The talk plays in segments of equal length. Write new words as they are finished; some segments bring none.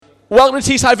Welcome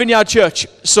to Teesside Vineyard Church.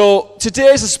 So today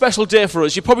is a special day for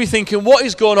us. You're probably thinking, what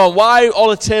is going on? Why all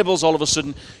the tables all of a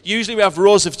sudden? Usually we have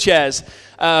rows of chairs.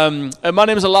 And my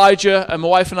name is Elijah, and my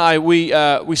wife and I,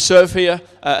 we serve here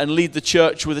and lead the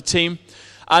church with a team.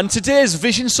 And today is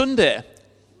Vision Sunday.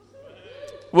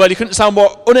 Well, you couldn't sound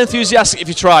more unenthusiastic if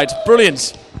you tried.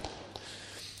 Brilliant.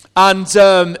 And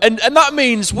that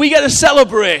means we get to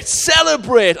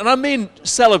celebrate, and I mean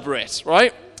celebrate,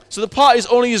 right? So the party is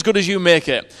only as good as you make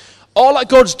it. All that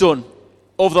God's done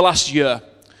over the last year.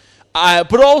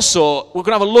 But also, we're going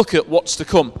to have a look at what's to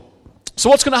come. So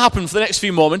what's going to happen for the next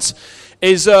few moments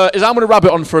is I'm going to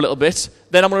rabbit on for a little bit.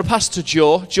 Then I'm going to pass to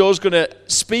Joe. Joe's going to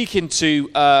speak into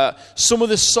some of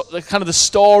the kind of the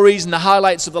stories and the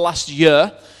highlights of the last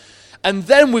year. And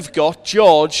then we've got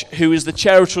George, who is the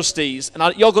chair of trustees.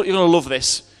 And you're going to love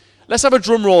this. Let's have a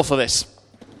drum roll for this.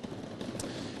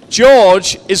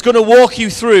 George is going to walk you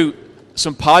through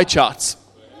some pie charts.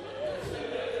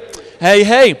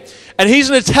 Hey. And he's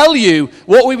going to tell you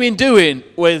what we've been doing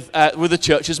with the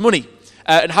church's money.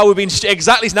 And how we've been...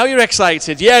 Exactly. Now you're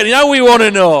excited. Yeah, now we want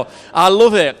to know. I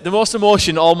love it. The most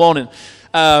emotion all morning.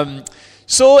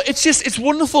 So it's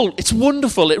wonderful. It's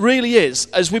wonderful. It really is.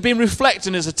 As we've been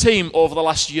reflecting as a team over the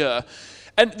last year.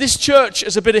 And this church,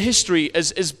 as a bit of history,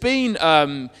 has been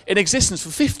in existence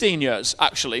for 15 years,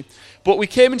 actually. But we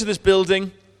came into this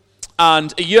building,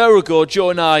 and a year ago, Joe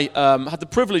and I had the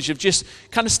privilege of just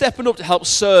kind of stepping up to help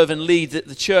serve and lead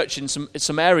the church in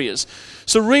some areas.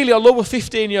 So really, although we're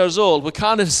 15 years old, we're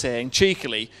kind of saying,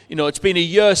 cheekily, it's been a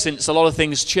year since a lot of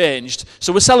things changed.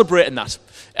 So we're celebrating that.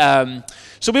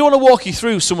 So we want to walk you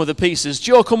through some of the pieces.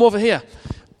 Joe, come over here.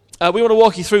 We want to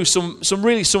walk you through some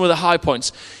of the high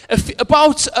points.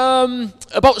 About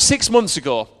 6 months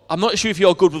ago, I'm not sure if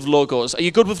you're good with logos. Are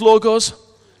you good with logos?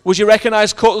 Would you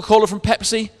recognize Coca-Cola from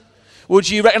Pepsi? Would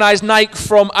you recognize Nike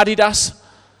from Adidas?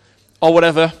 Or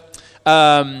whatever.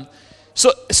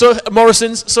 So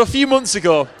Morrison's. So a few months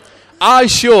ago,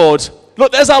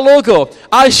 look, there's our logo.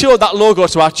 I showed that logo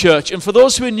to our church. And for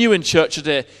those who are new in church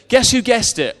today, guess who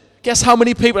guessed it? Guess how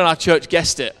many people in our church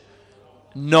guessed it?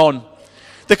 None.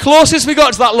 The closest we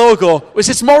got to that logo was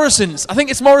it's Morrison's. I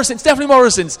think it's Morrison's. It's definitely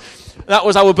Morrison's. That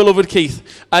was our beloved Keith.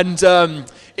 And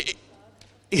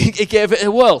he gave it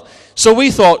a whirl. So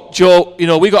we thought, Joe,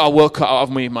 we got our work cut out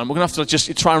of me, man. We're going to have to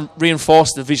just try and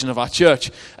reinforce the vision of our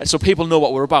church so people know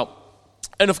what we're about.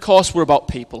 And of course, we're about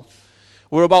people.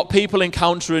 We're about people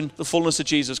encountering the fullness of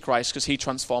Jesus Christ because he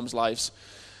transforms lives.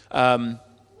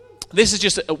 This is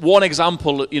just one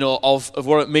example, of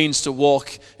what it means to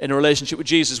walk in a relationship with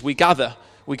Jesus. We gather.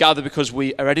 We gather because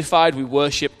we are edified, we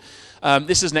worship.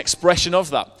 This is an expression of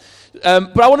that.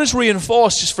 But I want to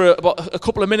reinforce just for about a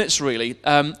couple of minutes, really.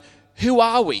 Who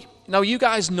are we? Now, you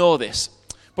guys know this.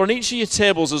 But on each of your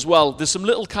tables as well, there's some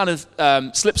little kind of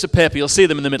slips of paper. You'll see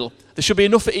them in the middle. There should be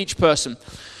enough for each person.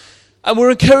 And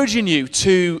we're encouraging you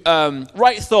to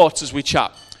write thoughts as we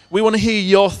chat. We want to hear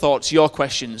your thoughts, your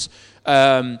questions.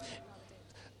 And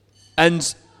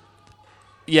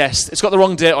yes, it's got the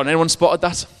wrong date on. Anyone spotted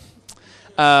that?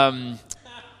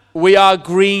 We are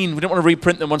green. We didn't want to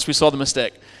reprint them once we saw the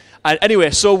mistake. And anyway,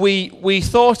 so we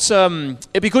thought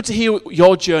it'd be good to hear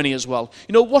your journey as well.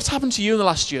 What's happened to you in the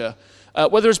last year?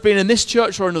 Whether it's been in this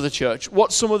church or another church,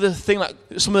 what's some of the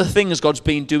things God's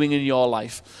been doing in your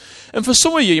life? And for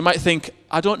some of you might think,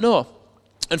 I don't know.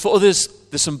 And for others,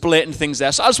 there's some blatant things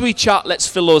there. So as we chat, let's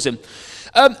fill those in.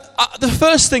 The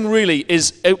first thing really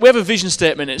is, we have a vision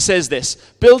statement. It says this: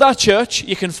 build our church.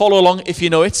 You can follow along if you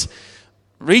know it.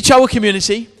 Reach our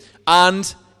community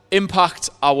and impact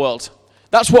our world.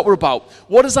 That's what we're about.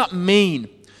 What does that mean?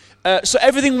 So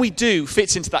everything we do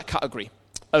fits into that category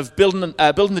of building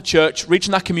the church,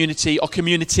 reaching that community or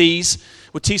communities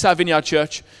with Teesside Vineyard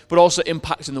Church, but also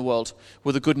impacting the world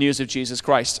with the good news of Jesus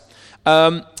Christ.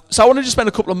 So I want to just spend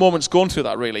a couple of moments going through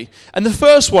that, really. And the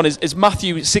first one is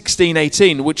Matthew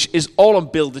 16:18, which is all on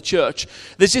build the church.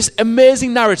 There's this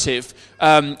amazing narrative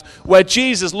where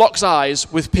Jesus locks eyes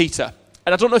with Peter.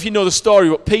 And I don't know if you know the story,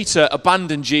 but Peter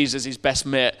abandoned Jesus, his best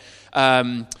mate.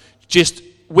 Just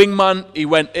wingman, he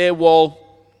went AWOL,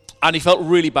 and he felt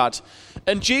really bad.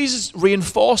 And Jesus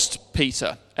reinforced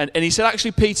Peter. And he said,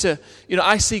 actually, Peter,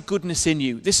 I see goodness in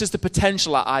you. This is the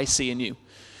potential that I see in you.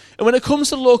 And when it comes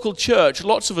to local church,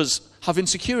 lots of us have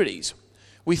insecurities.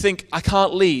 We think, I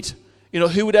can't lead.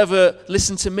 Who would ever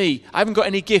listen to me? I haven't got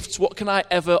any gifts. What can I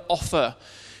ever offer?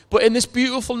 But in this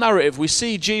beautiful narrative, we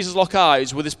see Jesus lock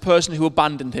eyes with this person who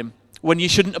abandoned him when you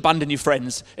shouldn't abandon your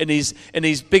friends in his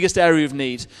biggest area of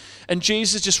need. And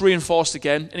Jesus just reinforced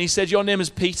again, and he said, your name is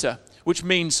Peter, which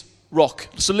means rock.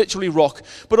 So literally rock.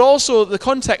 But also the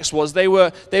context was they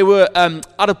were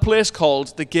at a place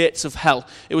called the Gates of Hell.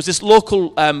 It was this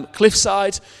local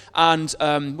cliffside, and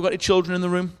we've got any children in the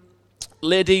room?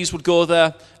 Ladies would go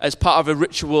there as part of a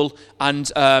ritual,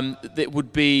 and it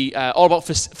would be all about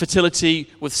fertility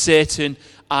with Satan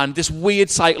and this weird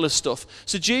cycle of stuff.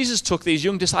 So Jesus took these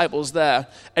young disciples there,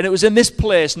 and it was in this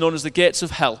place known as the Gates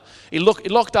of Hell. He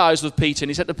locked eyes with Peter, and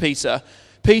he said to Peter,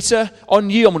 Peter, on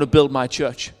you I'm going to build my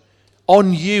church.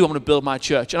 On you I'm going to build my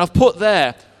church. And I've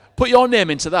put your name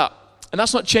into that. And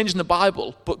that's not changing the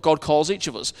Bible, but God calls each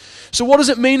of us. So what does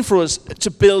it mean for us to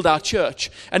build our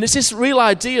church? And it's this real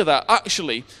idea that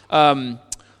actually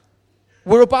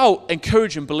we're about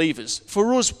encouraging believers.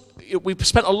 For us, we've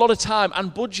spent a lot of time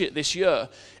and budget this year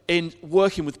in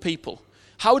working with people.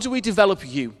 How do we develop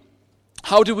you?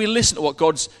 How do we listen to what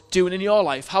God's doing in your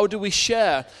life? How do we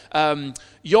share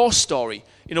your story?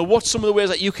 You know, what's some of the ways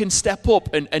that you can step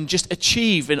up and just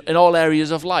achieve in all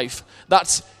areas of life?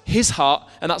 That's his heart,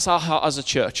 and that's our heart as a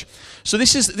church. So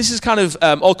this is kind of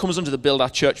all comes under the build our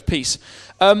church piece.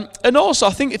 And also,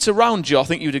 I think it's around, Joe, I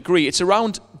think you'd agree, it's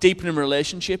around deepening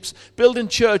relationships. Building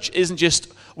church isn't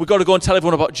just, we've got to go and tell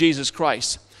everyone about Jesus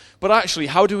Christ. But actually,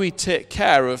 how do we take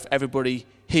care of everybody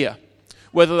here?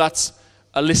 Whether that's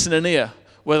a listening ear,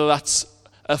 whether that's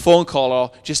a phone call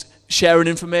or just sharing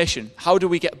information. How do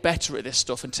we get better at this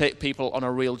stuff and take people on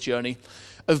a real journey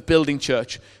of building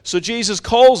church? So Jesus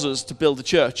calls us to build the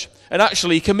church, and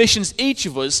actually he commissions each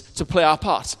of us to play our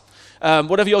part,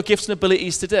 whatever your gifts and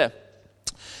abilities today.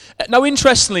 Now,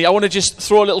 interestingly, I want to just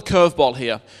throw a little curveball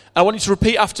here. I want you to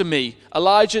repeat after me.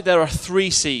 Elijah, there are 3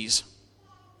 C's.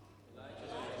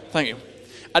 Thank you.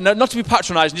 And not to be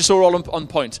patronising, just so we're all on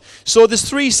point. So there's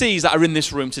 3 C's that are in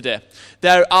this room today.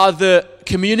 There are the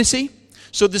community.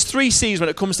 So there's 3 C's when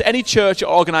it comes to any church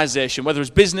or organisation, whether it's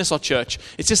business or church.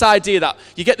 It's this idea that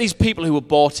you get these people who are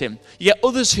bought in. You get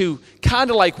others who kind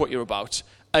of like what you're about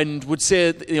and would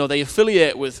say, they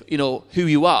affiliate with, who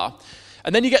you are.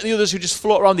 And then you get the others who just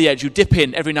float around the edge, who dip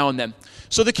in every now and then.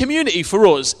 So the community for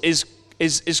us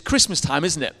is Christmas time,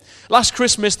 isn't it? Last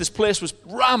Christmas, this place was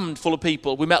rammed full of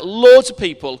people. We met loads of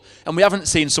people, and we haven't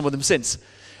seen some of them since.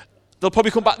 They'll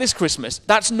probably come back this Christmas.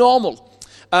 That's normal.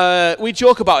 We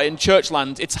joke about it in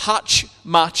Churchland. It's hatch,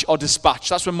 match, or dispatch.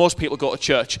 That's when most people go to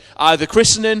church. Either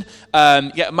christening,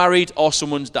 get married, or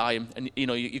someone's dying. And,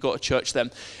 you go to church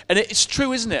then. And it's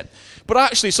true, isn't it? But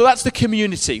actually, so that's the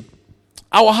community.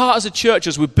 Our heart as a church,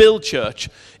 as we build church,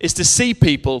 is to see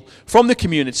people from the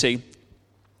community,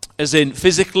 as in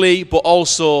physically, but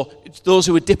also those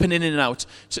who are dipping in and out,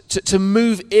 to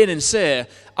move in and say,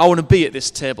 I want to be at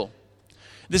this table.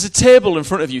 There's a table in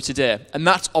front of you today, and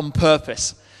that's on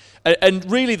purpose. And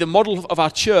really, the model of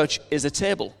our church is a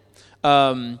table.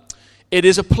 It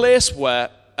is a place where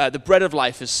the bread of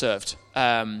life is served.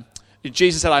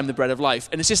 Jesus said, I'm the bread of life.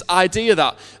 And it's this idea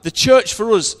that the church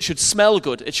for us should smell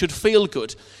good. It should feel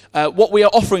good. What we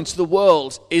are offering to the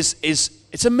world is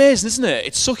it's amazing, isn't it?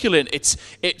 It's succulent.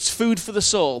 It's food for the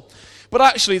soul. But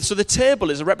actually, so the table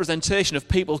is a representation of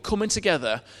people coming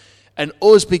together and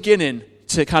us beginning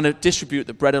to kind of distribute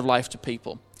the bread of life to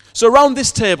people. So around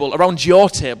this table, around your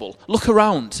table, look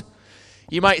around.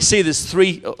 You might see there's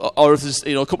 3, or if there's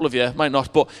a couple of you, might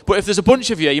not, but if there's a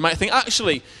bunch of you, you might think,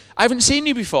 actually, I haven't seen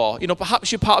you before.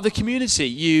 Perhaps you're part of the community.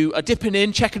 You are dipping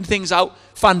in, checking things out.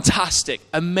 Fantastic,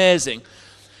 amazing.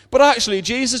 But actually,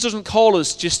 Jesus doesn't call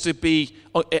us just to be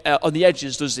on the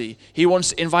edges, does he? He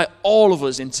wants to invite all of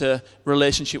us into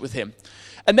relationship with him.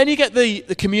 And then you get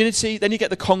the community, then you get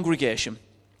the congregation.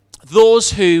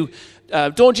 Those who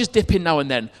don't just dip in now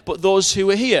and then, but those who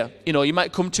are here. You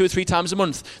might come 2 or 3 times a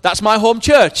month. That's my home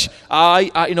church. I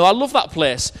love that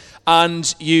place.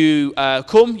 And you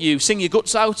come, you sing your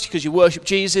guts out because you worship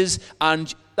Jesus,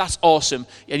 and that's awesome.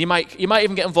 And you might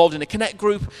even get involved in a connect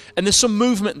group, and there's some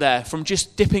movement there from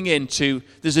just dipping into,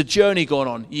 there's a journey going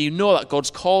on. You know that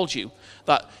God's called you,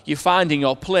 that you're finding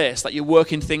your place, that you're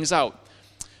working things out.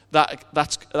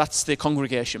 That's the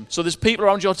congregation. So there's people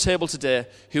around your table today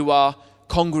who are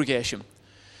congregation.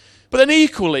 But then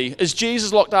equally, as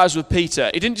Jesus locked eyes with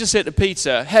Peter, he didn't just say to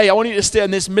Peter, hey, I want you to stay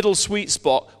in this middle sweet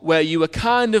spot where you were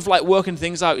kind of like working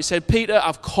things out. He said, Peter,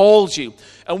 I've called you.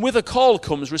 And with a call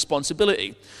comes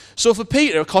responsibility. So for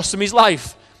Peter, it cost him his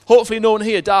life. Hopefully no one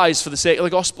here dies for the sake of the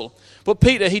gospel. But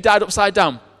Peter, he died upside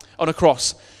down on a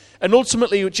cross. And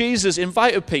ultimately, Jesus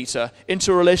invited Peter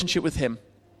into a relationship with him,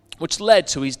 which led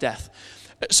to his death.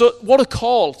 So what a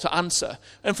call to answer.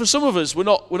 And for some of us, we're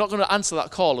not going to answer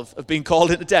that call of being called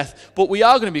into death, but we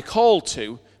are going to be called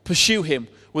to pursue him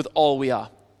with all we are.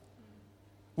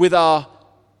 With our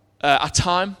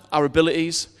time, our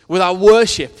abilities, with our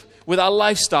worship, with our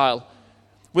lifestyle,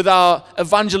 with our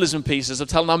evangelism pieces of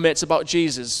telling our mates about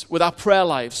Jesus, with our prayer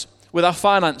lives, with our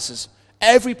finances,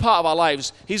 every part of our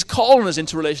lives, he's calling us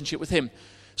into relationship with him.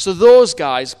 So those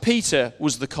guys, Peter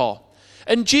was the core.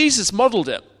 And Jesus modeled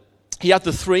it. He had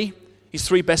his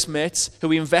three best mates, who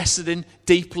he invested in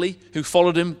deeply, who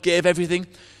followed him, gave everything.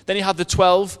 Then he had the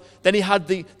 12. Then he had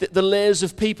the layers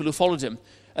of people who followed him.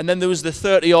 And then there was the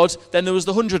 30-odd. Then there was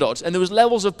the 100-odd. And there was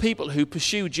levels of people who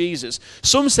pursued Jesus.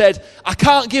 Some said, I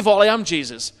can't give all I am,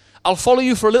 Jesus. I'll follow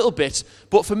you for a little bit,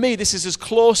 but for me, this is as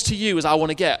close to you as I want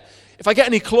to get. If I get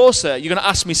any closer, you're going to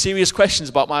ask me serious questions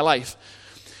about my life.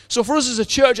 So for us as a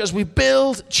church, as we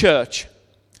build church,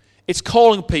 it's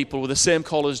calling people with the same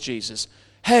call as Jesus.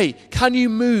 Hey, can you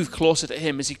move closer to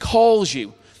him as he calls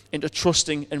you into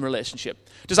trusting in relationship?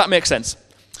 Does that make sense?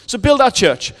 So build our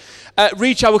church,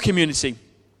 reach our community.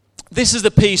 This is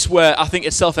the piece where I think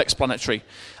it's self-explanatory.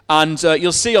 And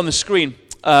you'll see on the screen,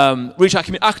 reach our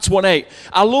community, Acts 1:8.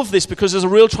 I love this because there's a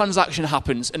real transaction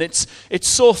happens. And it's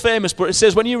so famous, but it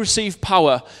says, when you receive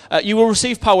power, you will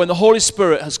receive power when the Holy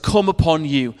Spirit has come upon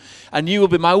you. And you will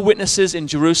be my witnesses in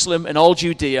Jerusalem and all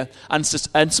Judea and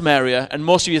Samaria. And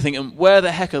most of you are thinking, where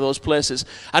the heck are those places?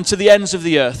 And to the ends of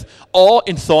the earth. Or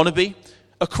in Thornaby,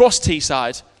 across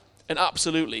Teesside, and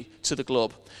absolutely to the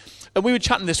globe. And we were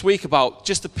chatting this week about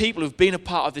just the people who've been a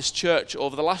part of this church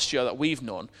over the last year that we've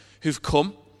known, who've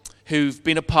come, who've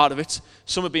been a part of it.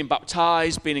 Some have been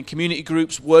baptized, been in community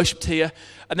groups, worshipped here,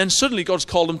 and then suddenly God's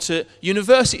called them to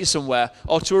university somewhere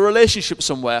or to a relationship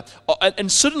somewhere. And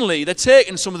suddenly they're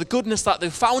taking some of the goodness that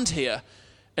they've found here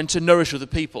and to nourish other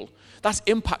people. That's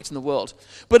impacting the world.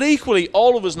 But equally,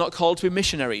 all of us not called to be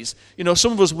missionaries. You know,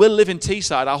 some of us will live in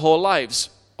Teesside our whole lives.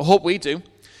 I hope we do.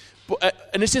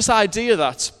 And it's this idea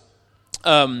that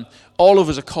all of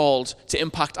us are called to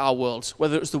impact our world,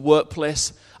 whether it's the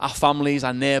workplace, our families,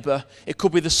 our neighbour. It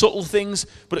could be the subtle things,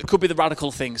 but it could be the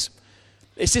radical things.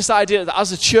 It's this idea that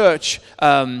as a church,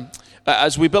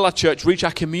 as we build our church, reach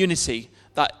our community,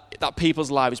 that people's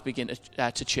lives begin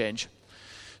to change.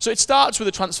 So it starts with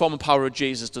the transforming power of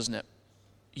Jesus, doesn't it?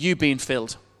 You being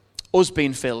filled, us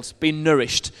being filled, being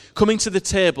nourished, coming to the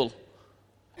table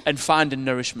and finding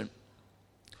nourishment.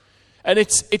 And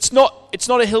it's not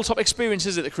a hilltop experience,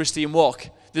 is it, the Christian walk?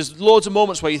 There's loads of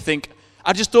moments where you think,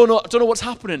 I just don't know what's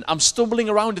happening. I'm stumbling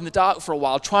around in the dark for a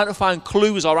while, trying to find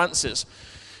clues or answers.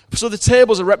 So the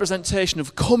table's a representation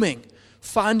of coming,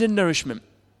 finding nourishment.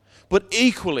 But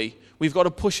equally, we've got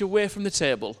to push away from the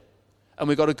table and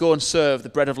we've got to go and serve the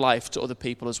bread of life to other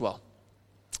people as well.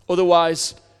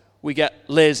 Otherwise, we get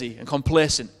lazy and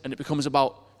complacent and it becomes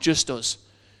about just us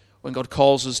when God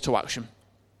calls us to action.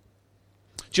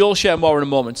 Joel will share more in a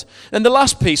moment. And the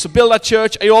last piece, so build our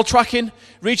church. Are you all tracking?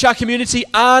 Reach our community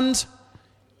and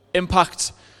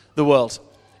impact the world.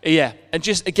 Yeah, and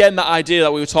just again that idea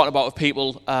that we were talking about of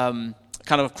people, kind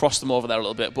of crossed them over there a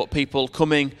little bit, but people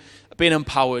coming, being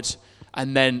empowered,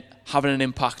 and then having an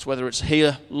impact, whether it's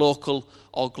here, local,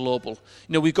 or global.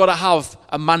 You know, we've got to have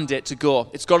a mandate to go.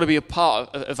 It's got to be a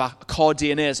part of our core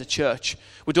DNA as a church.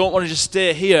 We don't want to just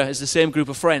stay here as the same group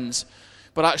of friends,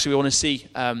 but actually we want to see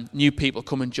new people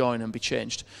come and join and be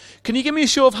changed. Can you give me a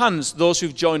show of hands, those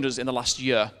who've joined us in the last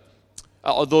year?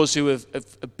 Or those who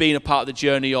have been a part of the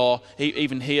journey, or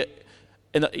even here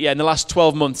in the last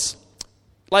 12 months.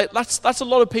 Like that's a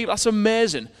lot of people. That's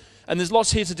amazing. And there's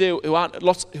lots here to do who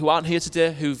aren't here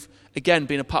today, who've again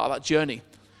been a part of that journey.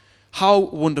 How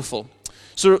wonderful.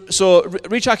 So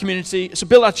reach our community. So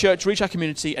build our church, reach our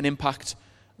community, and impact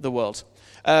the world.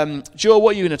 Joe,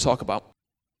 what are you going to talk about?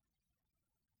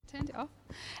 Turned it off.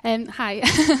 Hi.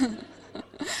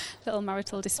 Little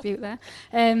marital dispute there.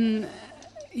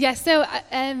 So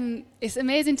it's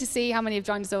amazing to see how many have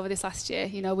joined us over this last year.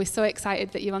 You know, we're so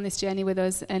excited that you're on this journey with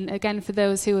us. And again, for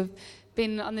those who have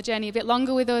been on the journey a bit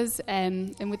longer with us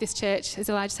and with this church, as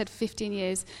Elijah said, for 15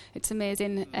 years, it's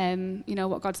amazing,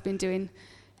 what God's been doing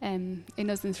in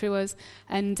us and through us.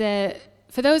 And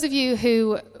for those of you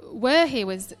who were here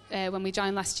when we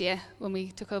joined last year, when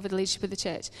we took over the leadership of the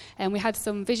church, and we had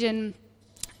some vision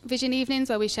evenings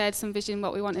where we shared some vision,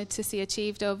 what we wanted to see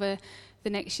achieved over the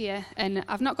next year, and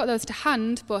I've not got those to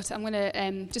hand, but I'm going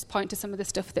to just point to some of the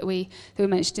stuff that we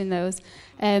mentioned in those.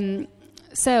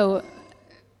 So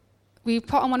we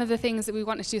put on one of the things that we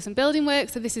wanted to do some building work.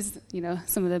 So this is,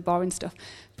 some of the boring stuff.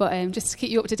 But just to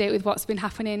keep you up to date with what's been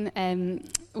happening,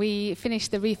 we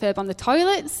finished the refurb on the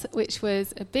toilets, which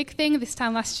was a big thing this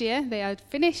time last year. They are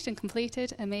finished and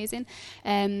completed, amazing.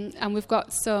 And we've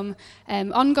got some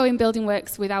ongoing building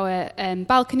works with our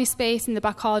balcony space in the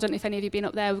back hall. I don't know if any of you have been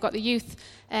up there. We've got the youth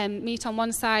meet on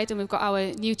one side, and we've got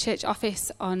our new church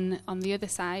office on the other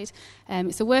side.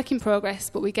 It's a work in progress,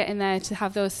 but we're getting there to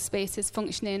have those spaces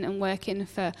functioning and working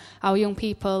for our young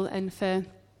people, and for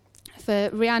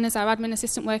Rihanna's our admin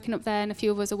assistant working up there, and a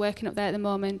few of us are working up there at the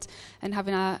moment and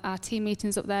having our team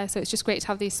meetings up there. So it's just great to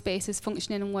have these spaces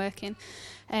functioning and working.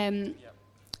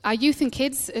 Our youth and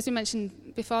kids, as we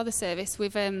mentioned before the service, we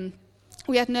didn't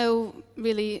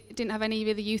have any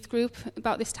really youth group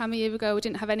about this time a year ago. We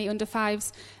didn't have any under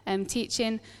fives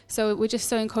teaching. So we're just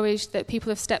so encouraged that people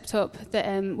have stepped up,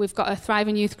 that we've got a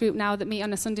thriving youth group now that meet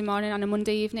on a Sunday morning, on a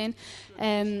Monday evening.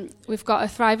 We've got a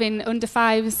thriving under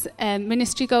fives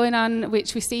ministry going on,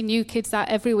 which we see new kids at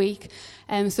every week.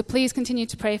 So please continue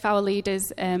to pray for our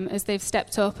leaders as they've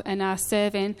stepped up and are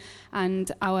serving,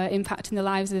 and our impact in the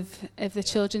lives of the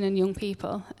children and young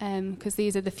people, because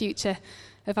these are the future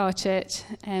of our church.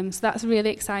 So that's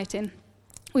really exciting.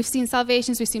 We've seen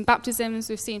salvations, we've seen baptisms,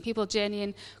 we've seen people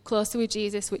journeying closer with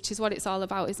Jesus, which is what it's all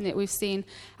about, isn't it?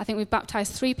 I think we've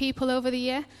baptised 3 people over the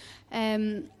year,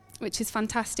 which is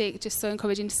fantastic, just so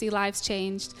encouraging to see lives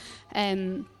changed.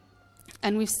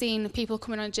 And we've seen people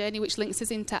coming on a journey, which links us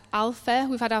into Alpha.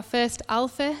 We've had our first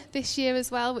Alpha this year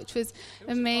as well, which was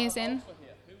amazing.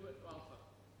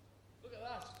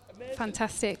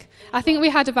 Fantastic. I think we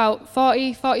had about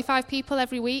 40, 45 people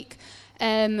every week.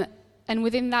 And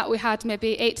within that, we had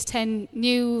maybe 8 to 10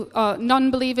 new or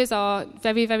non-believers or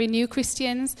very, very new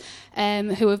Christians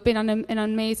who have been on an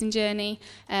amazing journey,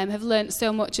 have learnt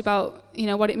so much about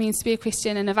what it means to be a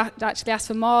Christian, and have actually asked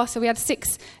for more. So we had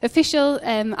 6 official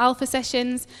Alpha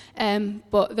sessions,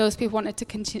 but those people wanted to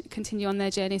continue on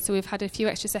their journey. So we've had a few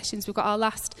extra sessions. We've got our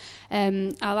last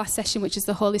session, which is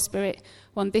the Holy Spirit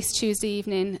one, this Tuesday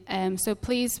evening. So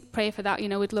please pray for that.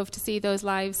 We'd love to see those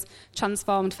lives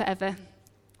transformed forever.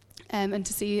 And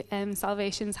to see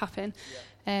salvations happen.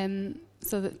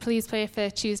 So please pray for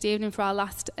Tuesday evening for our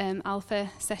last Alpha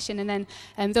session. And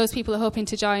then those people are hoping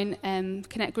to join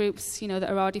Connect groups, that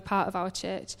are already part of our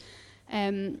church.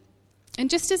 And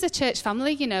just as a church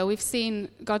family, we've seen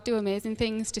God do amazing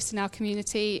things just in our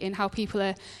community, in how people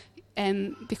are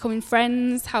becoming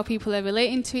friends, how people are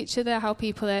relating to each other, how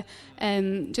people are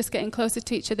just getting closer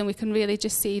to each other. And we can really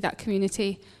just see that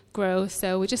community grow.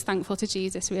 So we're just thankful to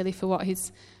Jesus, really, for what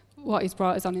he's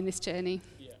brought us on in this journey.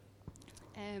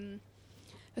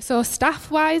 So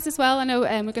staff-wise as well, I know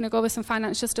we're going to go over some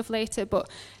financial stuff later, but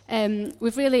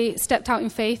we've really stepped out in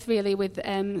faith, really, with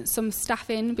some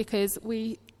staffing, because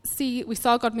we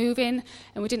saw God moving,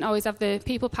 and we didn't always have the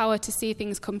people power to see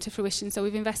things come to fruition, so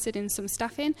we've invested in some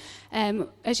staffing.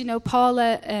 As you know,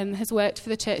 Paula has worked for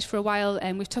the church for a while,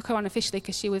 and we took her on officially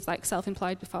because she was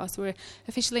self-employed before, so we're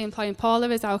officially employing Paula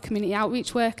as our community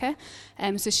outreach worker.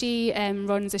 So she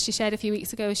runs, as she shared a few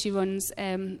weeks ago, she runs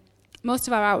most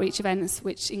of our outreach events,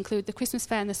 which include the Christmas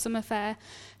fair and the summer fair.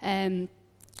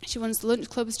 She runs the lunch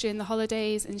clubs during the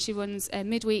holidays, and she runs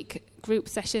midweek group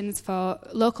sessions for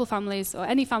local families or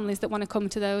any families that want to come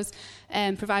to those,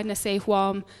 providing a safe,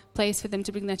 warm place for them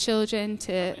to bring their children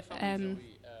to.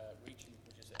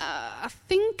 I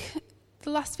think the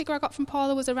last figure I got from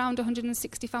Paula was around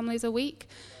 160 families a week,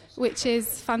 which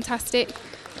is fantastic.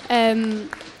 And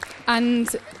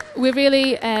we're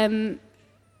really,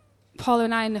 Paula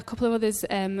and I and a couple of others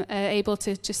are able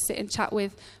to just sit and chat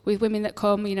with women that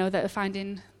come, that are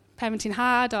finding parenting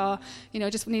hard, or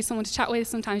just need someone to chat with.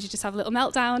 Sometimes you just have a little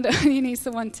meltdown and you need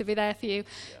someone to be there for you.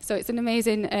 So it's an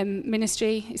amazing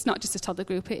ministry. It's not just a toddler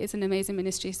group, it is an amazing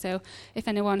ministry. So if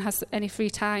anyone has any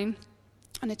free time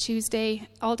on a Tuesday,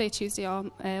 all day Tuesday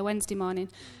or Wednesday morning,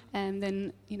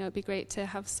 then it'd be great to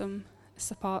have some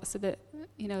support, so that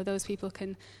those people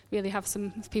can really have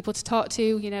some people to talk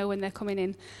to when they're coming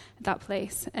in that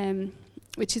place,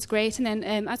 which is great. And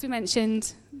then as we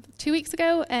mentioned 2 weeks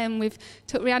ago, we've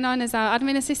took Rihanna on as our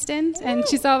admin assistant, and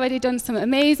she's already done some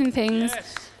amazing things.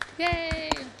 Yes. Yay!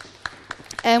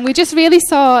 And we just really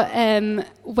saw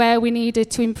where we needed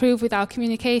to improve with our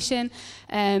communication,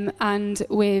 and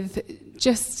with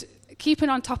just keeping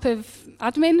on top of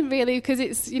admin, really, because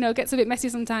it's gets a bit messy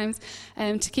sometimes,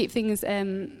 to keep things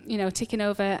ticking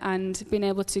over and being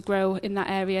able to grow in that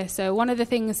area. So one of the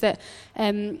things that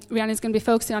Rihanna's going to be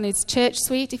focusing on is Church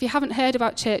Suite. If you haven't heard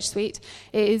about Church Suite,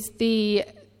 it is the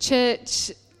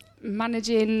church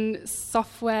managing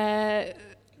software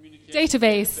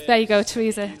Database. There you go,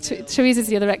 Teresa. Teresa's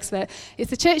the other expert. It's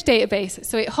the church database.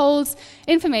 So it holds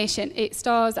information. It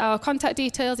stores our contact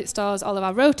details. It stores all of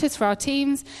our rotas for our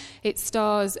teams. It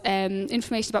stores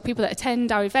information about people that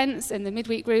attend our events and the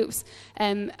midweek groups.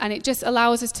 And it just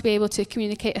allows us to be able to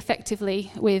communicate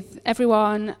effectively with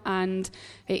everyone, and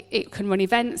it can run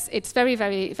events. It's very,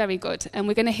 very, very good. And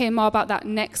we're going to hear more about that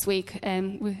next week.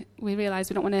 We realise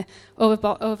we don't want to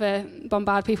over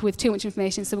bombard people with too much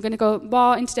information. So we're going to go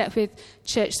more into depth with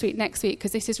Church Suite next week,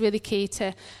 because this is really key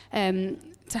to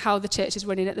how the church is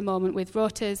running at the moment with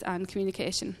rotas and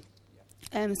communication.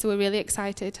 So we're really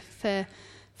excited for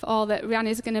all that Rihanna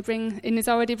is going to bring and is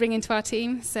already bringing to our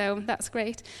team. So that's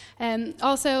great.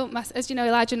 Also, as you know,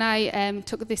 Elijah and I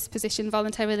took this position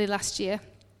voluntarily last year.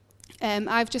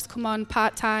 I've just come on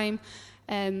part-time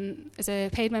as a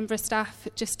paid member of staff,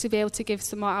 just to be able to give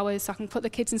some more hours so I can put the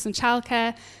kids in some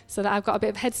childcare, so that I've got a bit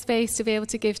of headspace to be able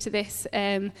to give to this.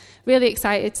 Really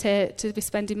excited to be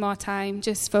spending more time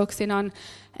just focusing on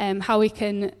how we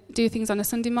can do things on a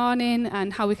Sunday morning,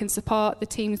 and how we can support the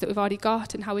teams that we've already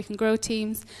got, and how we can grow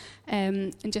teams,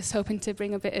 and just hoping to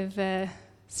bring a bit of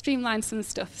streamline some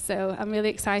stuff. So I'm really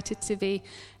excited to be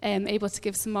able to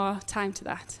give some more time to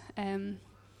that.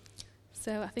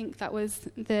 So I think that was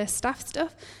the staff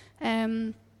stuff.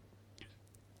 So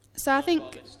I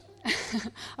think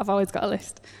I've always got a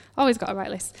list. Always got a right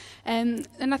list. And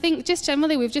I think just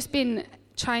generally we've just been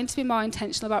trying to be more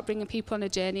intentional about bringing people on a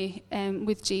journey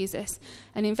with Jesus,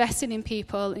 and investing in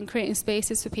people and creating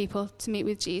spaces for people to meet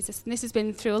with Jesus. And this has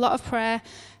been through a lot of prayer.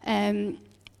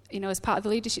 As part of the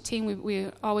leadership team,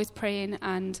 we're always praying.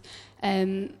 And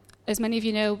as many of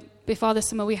you know, before the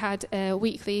summer we had a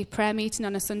weekly prayer meeting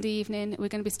on a Sunday evening. We're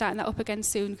going to be starting that up again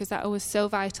soon, because that was so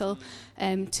vital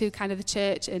to kind of the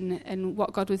church and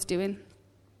what God was doing.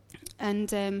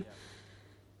 And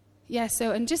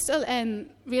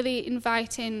really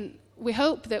inviting. We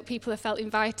hope that people have felt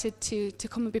invited to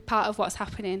come and be part of what's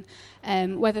happening,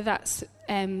 whether that's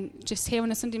just here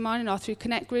on a Sunday morning, or through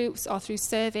connect groups, or through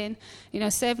serving.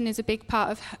 Serving is a big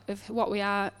part of what we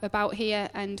are about here,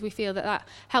 and we feel that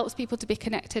helps people to be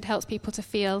connected, helps people to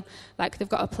feel like they've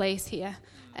got a place here.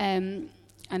 And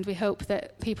we hope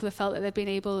that people have felt that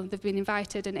they've been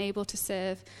invited and able to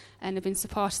serve, and have been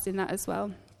supported in that as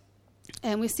well.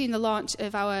 We've seen the launch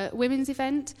of our women's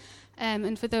event.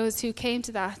 And for those who came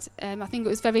to that, I think it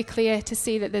was very clear to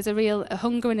see that there's a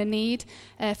hunger and a need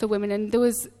for women. And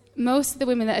most of the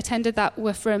women that attended that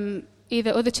were from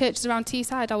either other churches around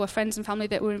Teesside, or were friends and family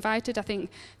that were invited. I think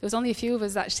there was only a few of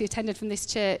us that actually attended from this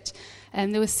church.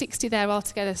 There were 60 there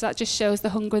altogether. So that just shows the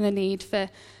hunger and the need for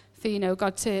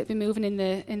God to be moving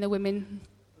in the women.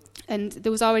 And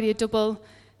there was already a double.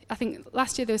 I think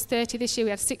last year there was 30, this year we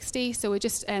had 60, so we're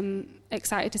just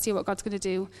excited to see what God's going to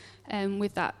do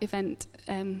with that event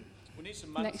we need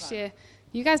some next time. year.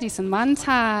 You guys need some man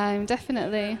time,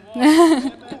 definitely.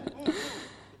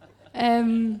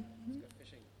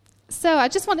 So I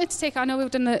just wanted to I know we've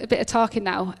done a bit of talking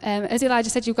now. As Elijah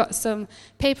said, you've got some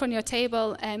paper on your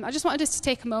table. I just wanted us to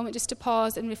take a moment just to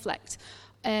pause and reflect.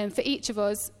 For each of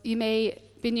us, you may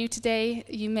be new today,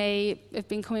 you may have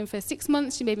been coming for 6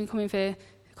 months, you may have been coming for a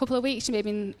couple of weeks, you may have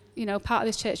been, part of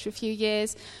this church for a few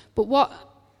years, but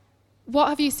what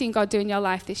have you seen God do in your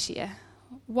life this year?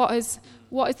 What is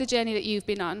the journey that you've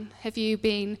been on? Have you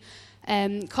been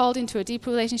called into a deeper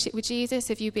relationship with Jesus?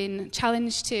 Have you been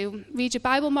challenged to read your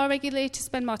Bible more regularly, to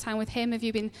spend more time with him? Have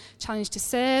you been challenged to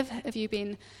serve? Have you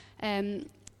been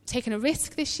taking a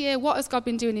risk this year? What has God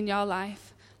been doing in your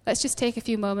life? Let's just take a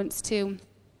few moments to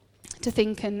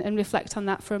think and reflect on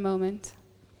that for a moment.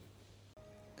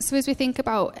 So as we think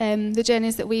about the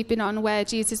journeys that we've been on, where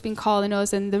Jesus has been calling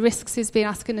us and the risks he's been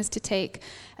asking us to take,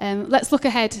 let's look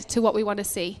ahead to what we want to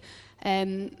see.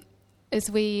 As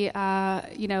we are,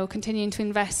 continuing to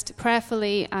invest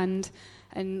prayerfully and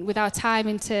with our time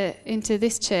into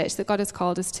this church that God has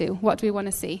called us to, what do we want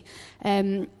to see?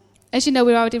 As you know,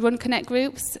 we already run connect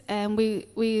groups, and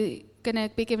we're going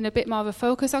to be given a bit more of a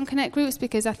focus on connect groups,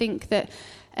 because I think that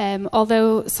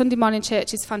although Sunday morning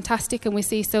church is fantastic and we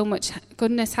see so much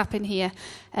goodness happen here,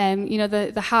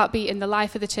 the heartbeat and the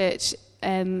life of the church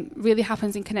really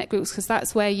happens in connect groups, because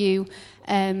that's where you...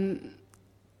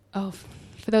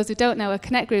 For those who don't know, a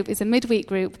connect group is a midweek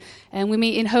group, and we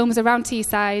meet in homes around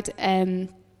Teesside.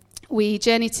 We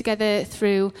journey together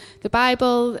through the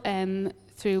Bible,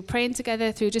 through praying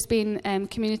together, through just being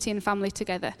community and family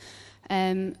together.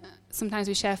 And sometimes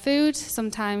we share food,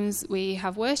 sometimes we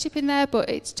have worship in there, but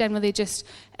it's generally just,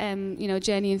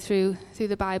 journeying through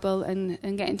the Bible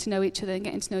and getting to know each other and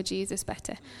getting to know Jesus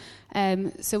better.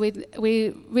 So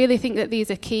we really think that these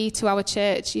are key to our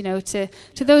church, to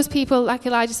those people, like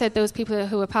Elijah said, those people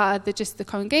who are part of the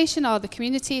congregation or the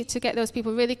community, to get those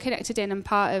people really connected in and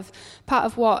part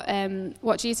of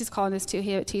what Jesus is calling us to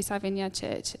here at Teesside Vineyard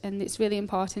Church. And it's really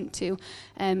important to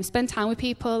spend time with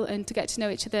people and to get to know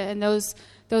each other. And those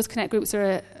connect groups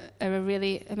are a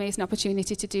really amazing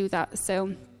opportunity to do that.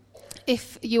 So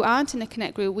if you aren't in a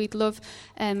Connect group, we'd love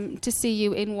to see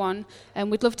you in one.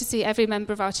 And we'd love to see every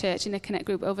member of our church in a Connect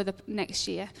group over the next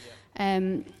year.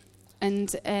 I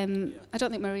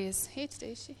don't think Maria's here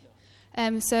today, is she?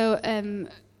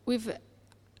 We've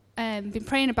been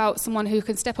praying about someone who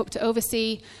can step up to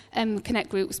oversee Connect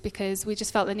groups, because we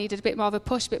just felt they needed a bit more of a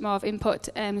push, a bit more of input.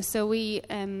 So we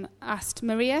asked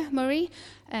Maria Murray.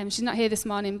 She's not here this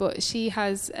morning, but she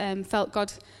has felt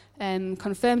God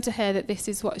confirmed to her that this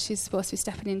is what she's supposed to be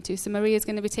stepping into. So Maria's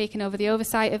going to be taking over the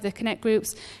oversight of the Connect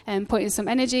groups and putting some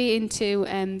energy into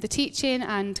the teaching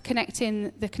and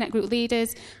connecting the Connect group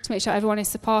leaders to make sure everyone is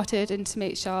supported and to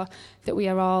make sure that we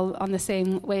are all on the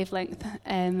same wavelength.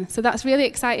 So that's really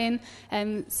exciting.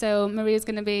 So Maria's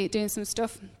going to be doing some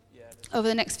stuff over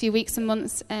the next few weeks and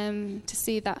months to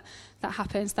see that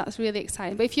happens. That's really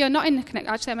exciting. But if you're not in the Connect,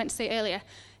 actually I meant to say earlier,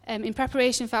 in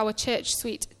preparation for our Church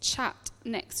Suite chat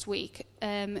next week,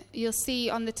 you'll see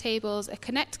on the tables a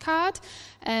Connect card.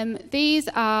 These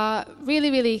are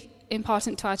really, really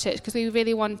important to our church because we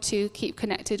really want to keep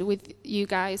connected with you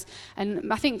guys.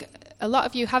 And I think a lot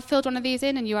of you have filled one of these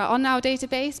in and you are on our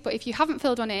database, but if you haven't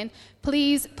filled one in,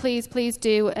 please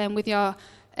do with your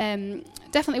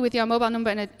definitely with your mobile number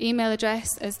and an email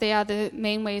address, as they are the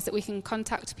main ways that we can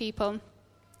contact people.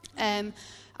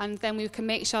 And then we can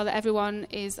make sure that everyone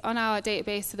is on our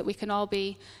database so that we can all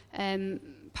be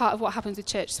part of what happens with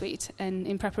Church Suite and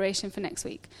in preparation for next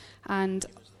week. And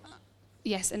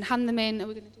yes, and hand them in. Are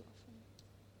we going to do it?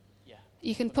 Yeah.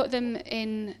 You can put them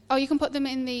in. Oh, you can put them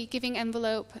in the giving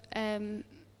envelope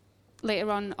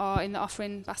later on, or in the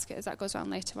offering basket as that goes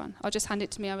around later on, or just hand it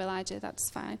to me or Elijah.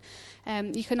 That's fine.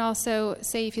 You can also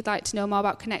say if you'd like to know more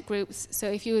about Connect groups.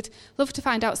 So if you would love to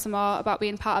find out some more about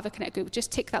being part of a Connect group,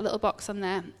 just tick that little box on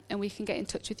there and we can get in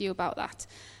touch with you about that.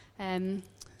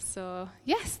 So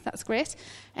yes, that's great.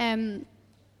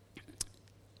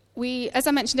 As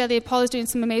I mentioned earlier, Paul is doing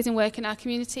some amazing work in our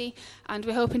community, and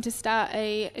we're hoping to start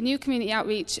a new community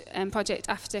outreach project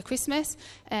after Christmas.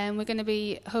 We're going to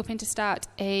be hoping to start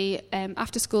a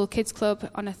after-school kids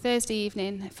club on a Thursday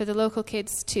evening for the local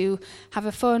kids to have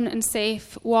a fun and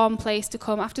safe, warm place to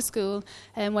come after school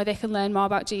where they can learn more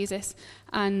about Jesus.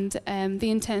 And the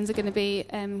interns are going to be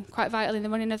quite vital in the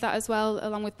running of that as well,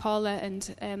 along with Paula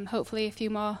and hopefully a few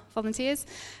more volunteers.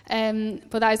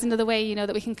 But that is another way,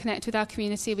 that we can connect with our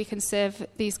community. We can serve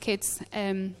these kids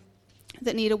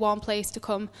that need a warm place to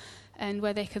come and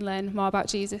where they can learn more about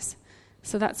Jesus.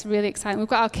 So that's really exciting. We've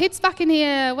got our kids back in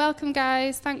here. Welcome,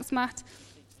 guys. Thanks, Matt.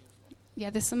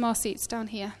 Yeah, there's some more seats down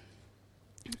here.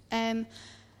 And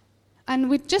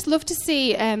we'd just love to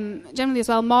see, generally as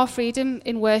well, more freedom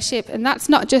in worship. And that's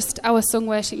not just our sung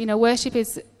worship. Worship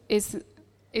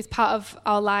is part of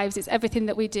our lives. It's everything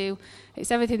that we do.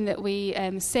 It's everything that we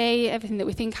say, everything that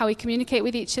we think, how we communicate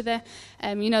with each other.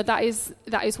 That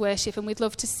is worship. And we'd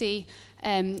love to see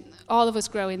all of us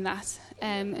grow in that.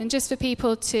 And just for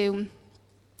people to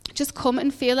just come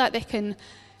and feel like they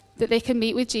can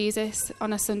meet with Jesus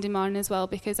on a Sunday morning as well.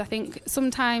 Because I think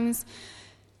sometimes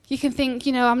you can think,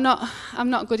 I'm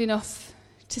not good enough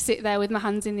to sit there with my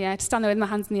hands in the air, to stand there with my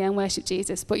hands in the air and worship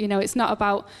Jesus. But, it's not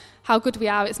about how good we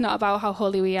are. It's not about how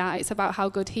holy we are. It's about how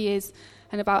good he is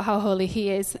and about how holy he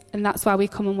is. And that's why we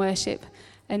come and worship.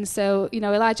 And so,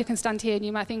 Elijah can stand here and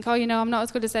you might think, I'm not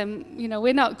as good as them.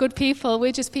 We're not good people.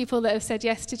 We're just people that have said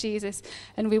yes to Jesus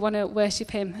and we want to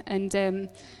worship him.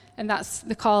 And that's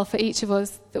the call for each of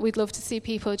us, that we'd love to see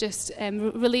people just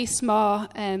release more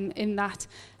in that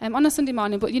on a Sunday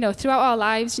morning. But, throughout our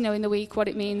lives, in the week, what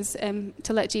it means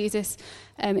to let Jesus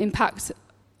impact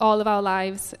all of our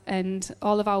lives and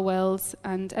all of our worlds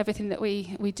and everything that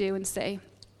we do and say.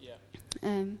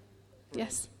 Yeah.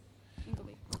 Yes.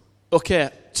 Okay,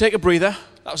 take a breather.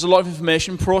 That was a lot of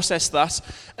information. Process that.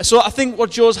 So I think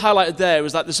what Joe's highlighted there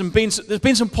was that there's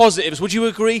been some positives. Would you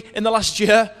agree in the last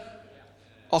year?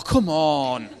 Oh, come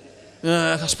on.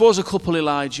 I suppose a couple,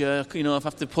 Elijah,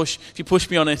 if you push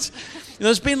me on it.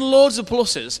 There's been loads of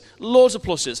pluses.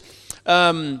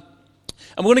 And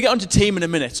we're going to get onto team in a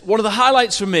minute. One of the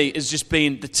highlights for me is just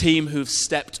being the team who've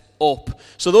stepped up.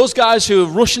 So those guys who are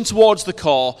rushing towards the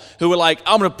core, who are like,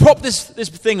 I'm going to prop this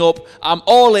thing up, I'm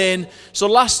all in. So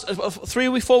last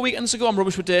 4 weekends ago, I'm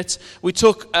rubbish with dates, we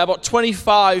took about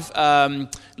 25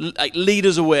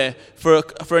 leaders away for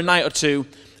a night or two.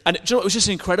 And do you know what, it was just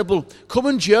incredible. Come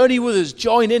and journey with us,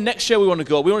 join in. Next year we want to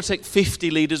go. We want to take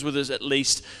 50 leaders with us at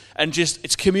least. And just,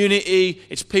 it's community,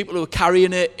 it's people who are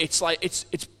carrying it. It's like, it's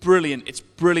brilliant. It's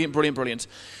brilliant.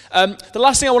 The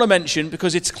last thing I want to mention,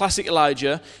 because it's classic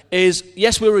Elijah, is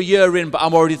yes, we're a year in, but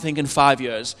I'm already thinking 5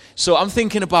 years. So I'm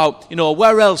thinking about,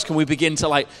 where else can we begin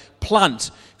to plant?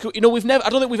 I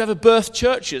don't think we've ever birthed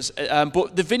churches,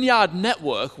 but the Vineyard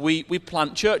Network, we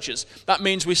plant churches. That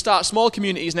means we start small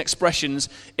communities and expressions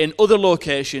in other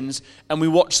locations, and we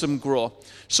watch them grow.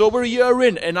 So we're a year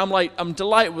in, and I'm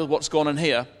delighted with what's going on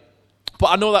here. But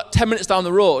I know that 10 minutes down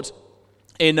the road,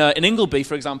 in Ingleby,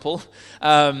 for example,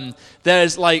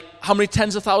 there's how many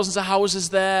tens of thousands of houses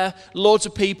there, loads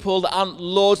of people, there aren't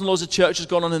loads and loads of churches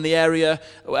going on in the area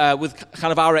with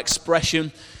kind of our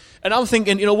expression. And I'm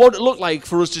thinking, what would it look like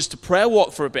for us just to prayer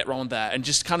walk for a bit around there and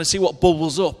just kind of see what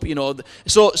bubbles up,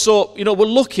 So, we're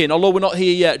looking, although we're not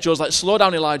here yet, Joe's like, slow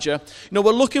down, Elijah.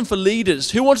 We're looking for leaders.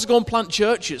 Who wants to go and plant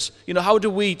churches? How do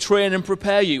we train and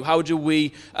prepare you? How do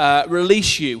we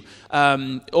release you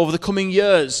over the coming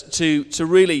years to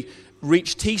really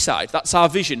reach Teesside? That's our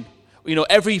vision.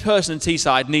 Every person in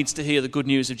Teesside needs to hear the good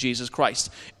news of Jesus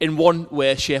Christ in one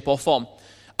way, shape or form.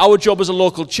 Our job as a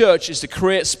local church is to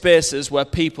create spaces where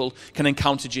people can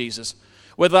encounter Jesus.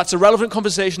 Whether that's a relevant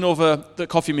conversation over the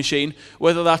coffee machine,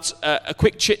 whether that's a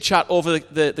quick chit-chat over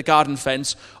the garden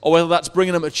fence, or whether that's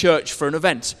bringing them to church for an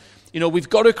event. We've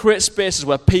got to create spaces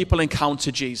where people encounter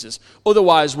Jesus.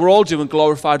 Otherwise, we're all doing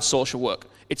glorified social work.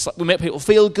 It's like we make people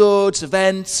feel good,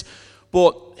 events,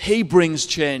 but he brings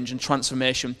change and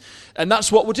transformation. And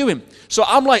that's what we're doing. So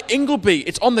I'm like, Ingleby,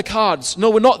 it's on the cards. No,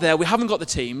 we're not there. We haven't got the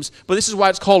teams. But this is why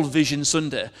it's called Vision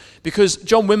Sunday. Because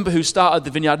John Wimber, who started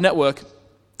the Vineyard Network,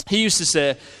 he used to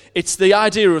say, it's the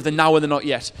idea of the now and the not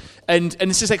yet. And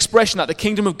it's this expression that the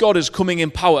kingdom of God is coming in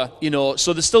power,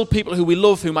 So there's still people who we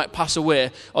love who might pass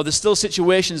away, or there's still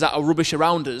situations that are rubbish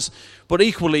around us. But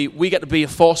equally, we get to be a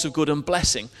force of good and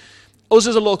blessing. Us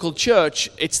as a local church,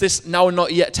 it's this now and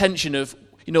not yet tension of,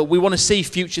 we want to see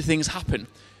future things happen.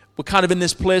 We're kind of in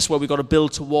this place where we've got to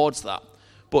build towards that.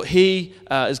 But he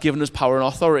has given us power and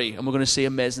authority, and we're going to see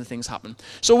amazing things happen.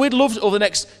 So we'd love over the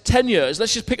next 10 years,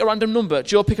 let's just pick a random number.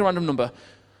 Joe, pick a random number.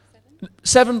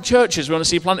 7 churches we want to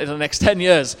see planted in the next 10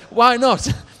 years. Why not?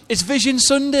 It's Vision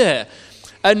Sunday.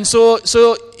 And so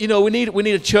we need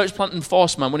a church planting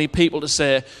force, man. We need people to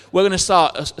say, we're going to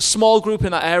start a small group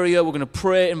in that area. We're going to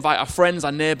pray, invite our friends,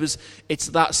 our neighbours. It's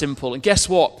that simple. And guess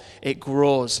what? It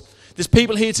grows. There's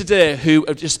people here today who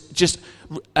are just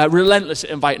relentless at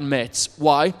inviting mates.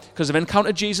 Why? Because they've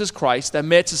encountered Jesus Christ. Their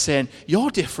mates are saying, you're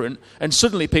different. And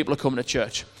suddenly people are coming to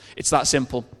church. It's that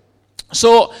simple.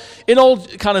 So in all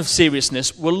kind of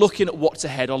seriousness, we're looking at what's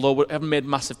ahead, although we haven't made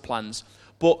massive plans.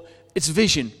 But it's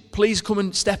vision. Please come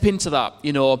and step into that.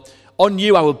 On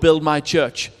you I will build my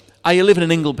church. Are you living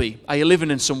in Ingleby? Are you living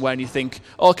in somewhere and you think,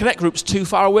 Connect Group's too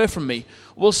far away from me?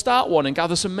 We'll start one and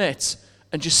gather some mates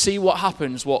and just see what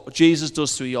happens, what Jesus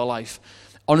does through your life.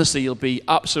 Honestly, you'll be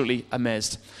absolutely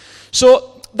amazed.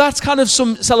 So that's kind of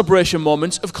some celebration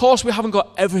moments. Of course, we haven't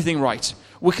got everything right.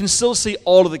 We can still see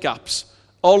all of the gaps,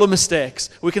 all the mistakes.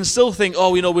 We can still think,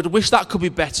 we'd wish that could be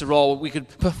better, or we could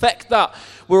perfect that.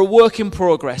 We're a work in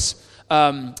progress,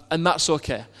 and that's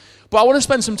okay. But I want to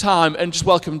spend some time and just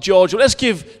welcome George. Let's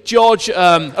give George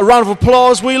a round of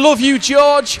applause. We love you,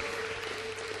 George.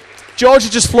 George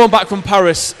has just flown back from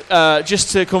Paris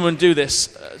just to come and do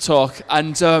this talk.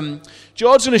 And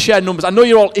George's going to share numbers. I know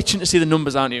you're all itching to see the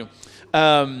numbers, aren't you?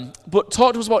 But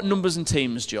talk to us about numbers and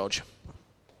teams, George.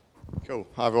 Cool.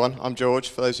 Hi, everyone. I'm George,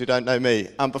 for those who don't know me.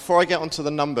 Before I get onto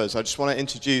the numbers, I just want to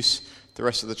introduce the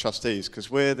rest of the trustees,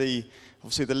 because we're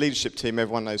obviously the leadership team.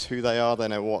 Everyone knows who they are. They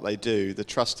know what they do. The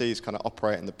trustees kind of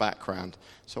operate in the background.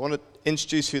 So I want to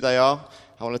introduce who they are.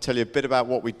 I want to tell you a bit about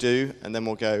what we do, and then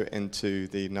we'll go into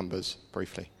the numbers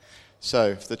briefly. So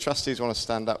if the trustees want to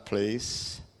stand up,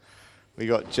 please. We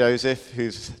got Joseph, who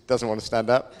doesn't want to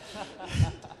stand up.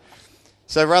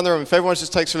 So around the room, if everyone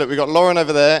just takes a look, we've got Lauren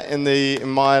over there in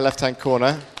my left-hand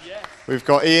corner. Yes. We've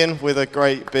got Ian with a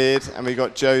great beard, and we've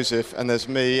got Joseph, and there's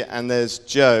me, and there's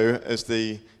Joe as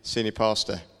the senior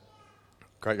pastor.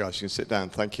 Great, guys. You can sit down.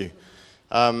 Thank you.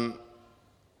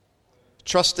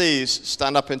 Trustees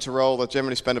stand up into role. They'll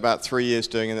generally spend about 3 years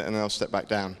doing it, and they'll step back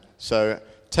down. So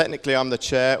technically I'm the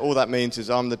chair. All that means is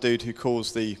I'm the dude who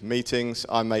calls the meetings,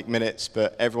 I make minutes,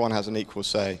 but everyone has an equal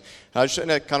say. And I just in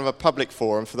a kind of a public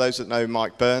forum, for those that know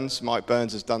Mike Burns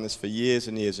has done this for years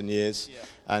and years and years,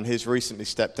 and he's recently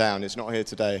stepped down. He's not here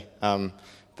today,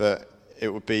 but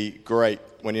it would be great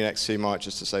when you next see Mike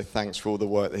just to say thanks for all the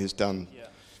work that he's done.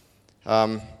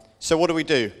 So what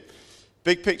do?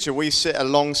 Big picture, we sit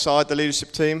alongside the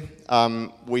leadership team.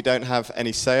 We don't have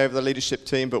any say over the leadership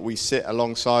team, but we sit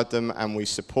alongside them and we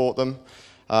support them.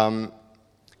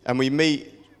 And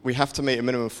we have to meet a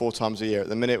minimum 4 times a year. At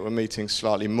the minute, we're meeting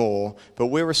slightly more, but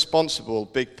we're responsible,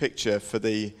 big picture, for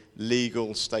the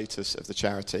legal status of the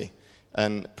charity.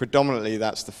 And predominantly,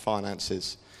 that's the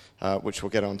finances, which we'll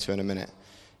get onto in a minute.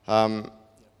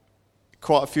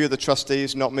 Quite a few of the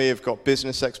trustees, not me, have got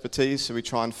business expertise, so we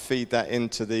try and feed that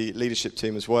into the leadership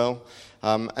team as well.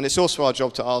 And it's also our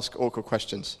job to ask awkward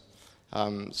questions.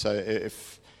 So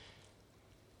if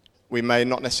we may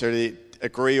not necessarily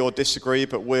agree or disagree,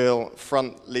 but we'll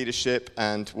front leadership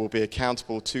and we'll be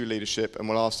accountable to leadership, and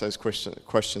we'll ask those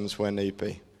questions where need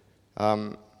be.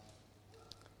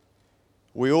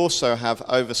 We also have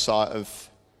oversight of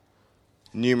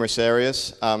numerous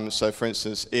areas. So for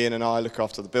instance, Ian and I look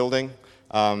after the building.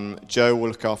 Jo will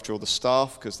look after all the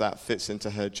staff because that fits into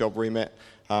her job remit.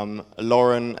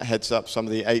 Lauren heads up some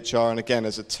of the HR, and again,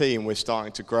 as a team, we're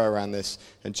starting to grow around this.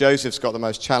 And Joseph's got the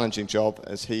most challenging job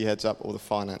as he heads up all the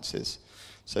finances.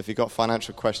 So if you've got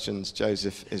financial questions,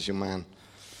 Joseph is your man.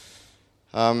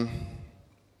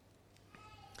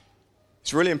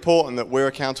 It's really important that we're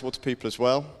accountable to people as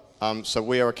well. So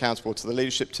we are accountable to the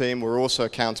leadership team. We're also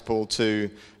accountable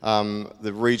to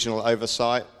the regional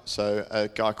oversight. So a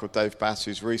guy called Dave Bass,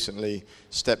 who's recently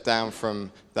stepped down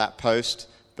from that post.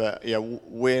 But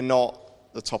we're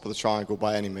not the top of the triangle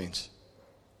by any means.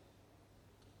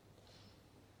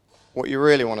 What you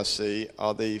really want to see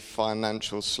are the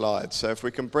financial slides. So if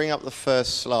we can bring up the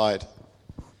first slide.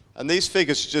 And these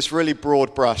figures are just really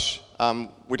broad brush.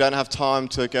 We don't have time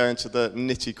to go into the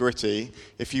nitty-gritty.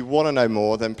 If you want to know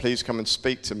more, then please come and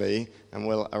speak to me, and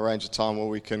we'll arrange a time where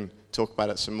we can talk about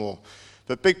it some more.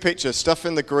 But big picture, stuff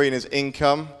in the green is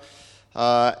income.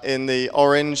 In the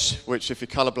orange, which if you're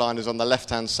colourblind is on the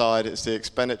left-hand side, it's the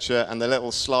expenditure, and the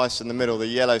little slice in the middle, the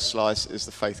yellow slice, is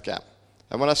the faith gap.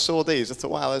 And when I saw these, I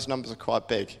thought, wow, those numbers are quite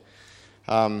big.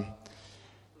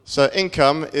 So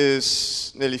income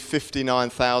is nearly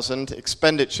 59,000.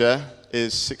 Expenditure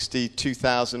is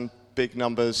 62,000, big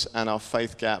numbers, and our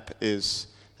faith gap is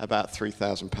about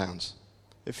 £3,000.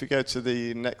 If we go to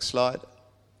the next slide.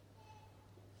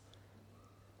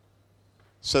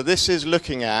 So this is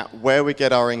looking at where we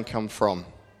get our income from.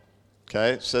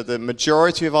 Okay, so the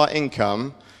majority of our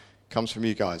income comes from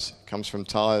you guys. It comes from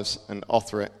tithes and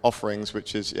offerings,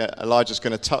 which is, Elijah's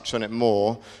going to touch on it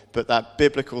more, but that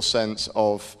biblical sense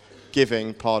of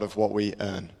giving part of what we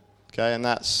earn. Okay, and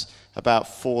that's about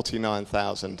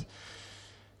 49,000.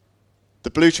 The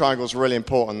blue triangle is really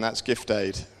important. That's gift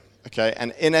aid. Okay,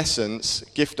 and in essence,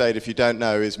 gift aid, if you don't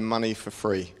know, is money for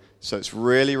free. So it's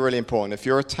really, really important. If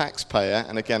you're a taxpayer,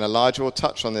 and again, Elijah will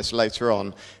touch on this later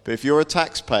on, but if you're a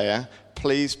taxpayer,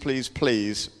 please, please,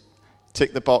 please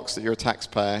tick the box that you're a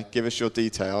taxpayer, give us your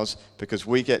details, because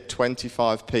we get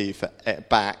 25p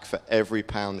back for every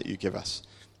pound that you give us.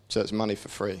 So it's money for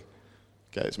free.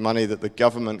 Okay, it's money that the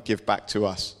government give back to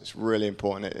us. It's really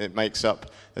important. It makes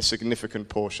up a significant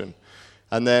portion.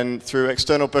 And then through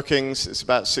external bookings, it's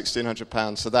about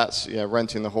 £1,600. So that's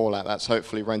renting the hall out. That's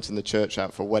hopefully renting the church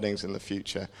out for weddings in the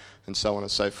future, and so on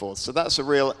and so forth. So that's a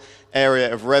real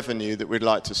area of revenue that we'd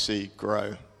like to see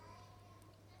grow.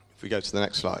 If we go to the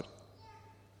next slide.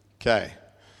 Okay.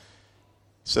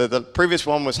 So the previous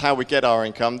one was how we get our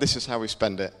income. This is how we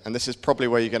spend it. And this is probably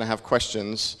where you're going to have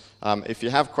questions. If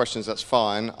you have questions, that's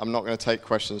fine. I'm not going to take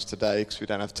questions today because we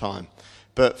don't have time.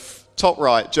 But top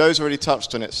right, Joe's already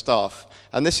touched on it, staff.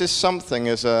 And this is something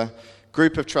as a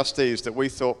group of trustees that we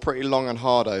thought pretty long and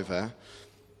hard over.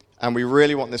 And we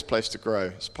really want this place to grow.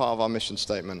 It's part of our mission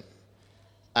statement.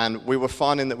 And we were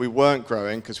finding that we weren't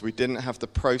growing because we didn't have the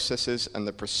processes and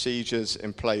the procedures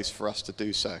in place for us to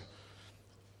do so.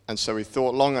 And so we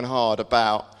thought long and hard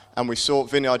about, and we sought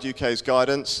Vineyard UK's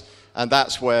guidance, and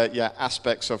that's where,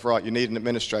 aspects of, right, you need an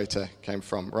administrator came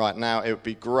from. Right now, it would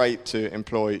be great to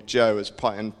employ Jo as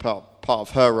part of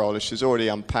her role, as she's already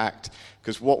unpacked,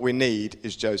 because what we need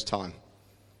is Jo's time.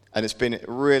 And it's been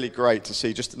really great to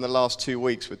see, just in the last 2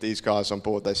 weeks with these guys on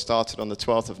board, they started on the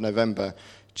 12th of November,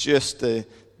 just the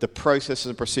processes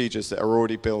and procedures that are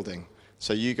already building.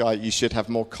 So you guys, you should have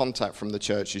more contact from the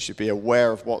church. You should be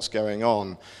aware of what's going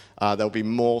on. There'll be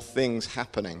more things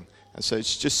happening. And so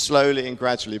it's just slowly and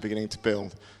gradually beginning to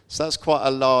build. So that's quite a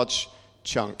large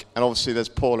chunk. And obviously there's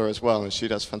Paula as well, and she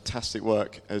does fantastic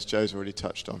work, as Joe's already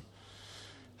touched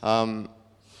on.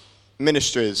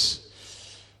 Ministries,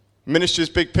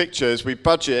 big pictures, we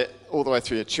budget all the way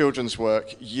through your children's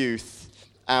work, youth,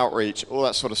 outreach, all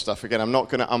that sort of stuff. Again, I'm not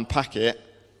going to unpack it,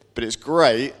 but it's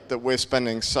great that we're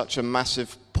spending such a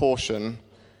massive portion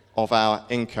of our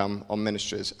income on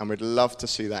ministries, and we'd love to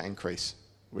see that increase.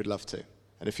 We'd love to.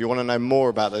 And if you want to know more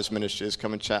about those ministries,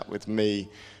 come and chat with me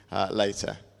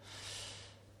later.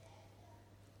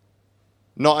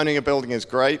 Not owning a building is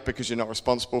great because you're not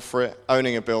responsible for it.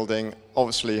 Owning a building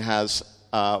obviously has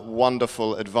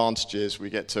wonderful advantages. We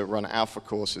get to run alpha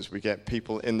courses. We get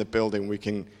people in the building. We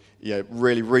can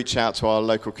really reach out to our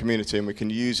local community, and we can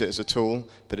use it as a tool,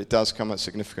 but it does come at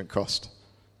significant cost.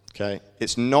 Okay,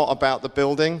 it's not about the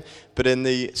building, but in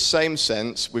the same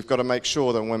sense, we've got to make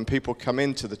sure that when people come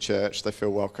into the church, they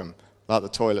feel welcome. Like the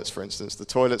toilets, for instance. The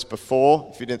toilets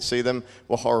before, if you didn't see them,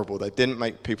 were horrible. They didn't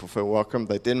make people feel welcome.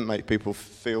 They didn't make people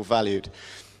feel valued.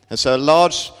 And so a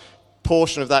large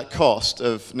portion of that cost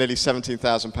of nearly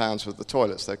 £17,000 with the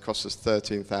toilets, that cost us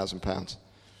 £13,000.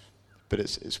 But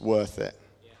it's worth it.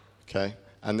 Okay,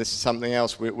 and this is something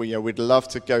else we'd love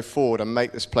to go forward and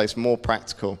make this place more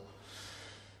practical.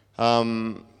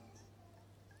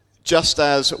 Just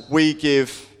as we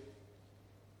give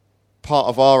part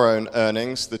of our own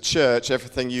earnings, the church,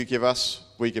 everything you give us,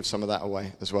 we give some of that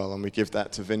away as well, and we give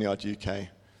that to Vineyard UK.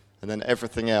 And then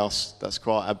everything else, that's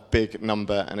quite a big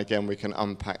number, and again, we can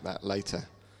unpack that later.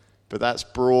 But that's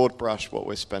broad brush what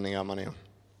we're spending our money on.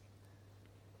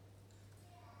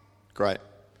 Great.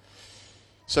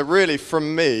 So really,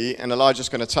 from me, and Elijah's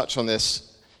going to touch on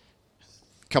this,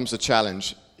 comes a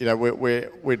challenge. It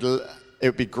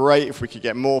would be great if we could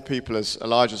get more people, as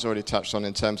Elijah's already touched on,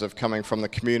 in terms of coming from the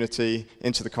community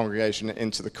into the congregation,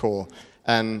 into the core.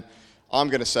 And I'm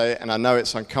going to say, and I know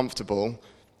it's uncomfortable,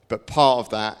 but part of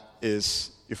that is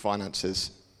your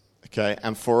finances. Okay?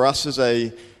 And for us as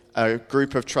a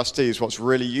group of trustees, what's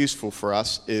really useful for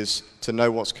us is to know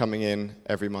what's coming in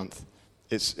every month.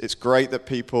 It's great that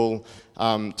people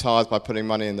tithe by putting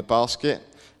money in the basket.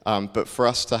 But for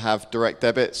us to have direct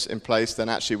debits in place, then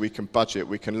actually we can budget.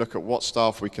 We can look at what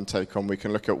staff we can take on. We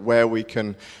can look at where we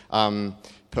can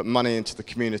put money into the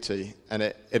community. And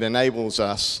it enables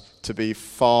us to be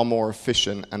far more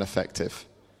efficient and effective.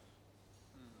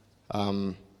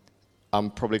 I'm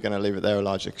probably going to leave it there,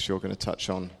 Elijah, because you're going to touch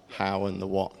on how and the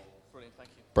what. Brilliant, thank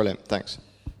you. Brilliant, thanks.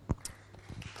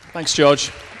 Thanks,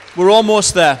 George. We're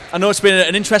almost there. I know it's been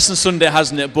an interesting Sunday,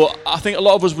 hasn't it? But I think a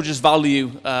lot of us would just value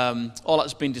all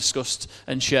that's been discussed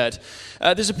and shared.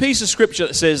 There's a piece of scripture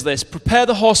that says this: prepare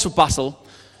the horse for battle,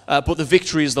 but the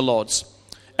victory is the Lord's.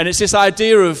 And it's this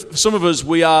idea of, for some of us,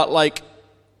 we are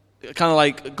kind of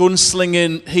like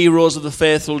gunslinging heroes of the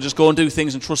faith who'll just go and do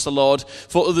things and trust the Lord.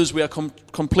 For others, we are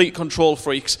complete control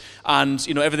freaks, and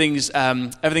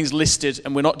everything's listed,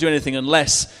 and we're not doing anything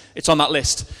unless it's on that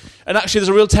list. And actually, there's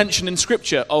a real tension in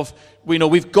Scripture of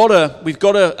we've got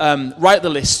to write the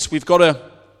lists, we've got to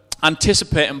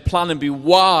anticipate and plan and be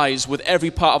wise with every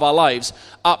part of our lives,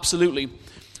 absolutely.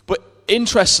 But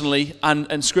interestingly,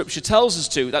 and Scripture tells us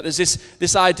that there's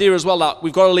this idea as well that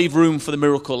we've got to leave room for the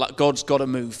miracle, that God's got to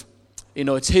move.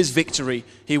 It's His victory.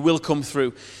 He will come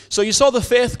through. So you saw the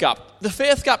faith gap. The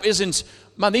faith gap isn't,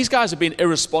 man, these guys have been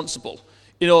irresponsible.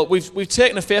 We've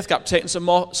taken a faith gap, taken some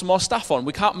more staff on.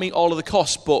 We can't meet all of the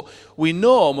costs, but we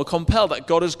know and we're compelled that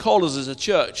God has called us as a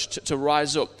church to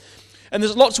rise up. And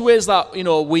there's lots of ways that,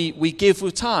 we give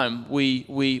with time,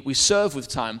 we serve with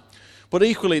time. But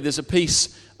equally, there's a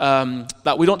piece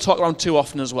that we don't talk around too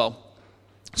often as well.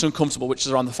 It's uncomfortable, which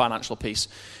is around the financial piece.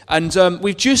 And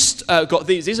we've just got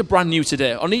these. These are brand new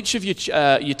today. On each of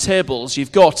your tables,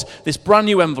 you've got this brand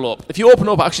new envelope. If you open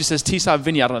it up, it actually says Teesside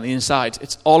Vineyard on the inside.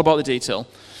 It's all about the detail.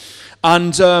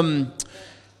 And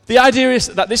the idea is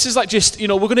that this is we're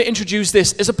going to introduce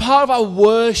this as a part of our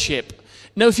worship.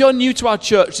 Now, if you're new to our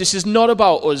church, this is not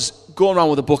about us going around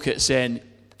with a bucket saying,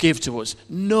 give to us.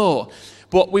 No.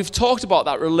 But we've talked about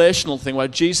that relational thing where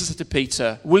Jesus said to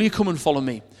Peter, will you come and follow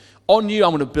me? On you,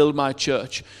 I'm going to build my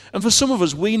church. And for some of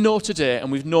us, we know today, and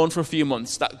we've known for a few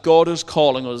months, that God is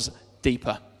calling us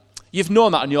deeper. You've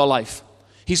known that in your life.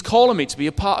 He's calling me to be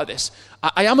a part of this.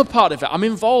 I am a part of it. I'm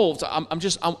involved.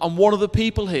 I'm one of the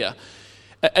people here.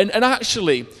 And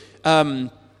actually,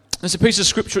 there's a piece of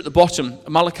scripture at the bottom,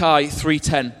 Malachi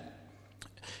 3:10.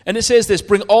 And it says this: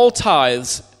 bring all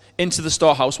tithes into the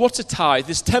storehouse. What's a tithe?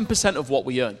 It's 10% of what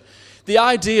we earn. The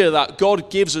idea that God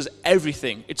gives us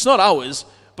everything. It's not ours,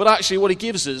 but actually what He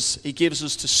gives us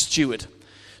to steward.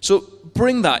 So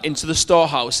bring that into the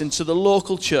storehouse, into the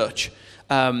local church,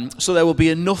 so there will be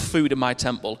enough food in my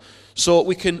temple. So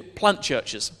we can plant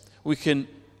churches, we can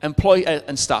employ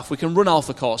and staff, we can run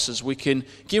alpha courses, we can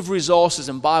give resources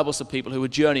and Bibles to people who are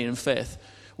journeying in faith.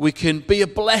 We can be a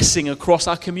blessing across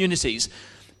our communities.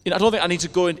 I don't think I need to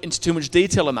go into too much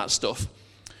detail on that stuff.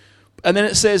 And then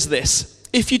it says this,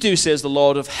 if you do, says the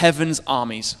Lord of heaven's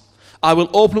armies, I will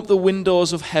open up the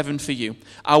windows of heaven for you.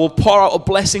 I will pour out a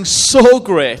blessing so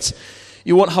great,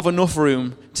 you won't have enough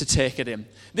room to take it in.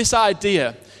 This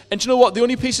idea, and do you know what? The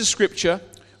only piece of scripture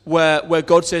where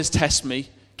God says, test me,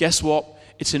 guess what?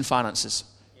 It's in finances.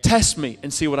 Test me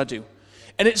and see what I do.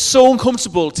 And it's so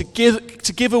uncomfortable to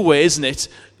give away, isn't it?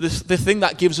 The thing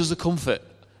that gives us the comfort.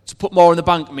 To put more in the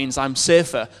bank means I'm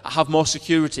safer, I have more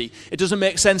security. It doesn't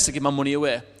make sense to give my money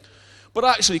away. But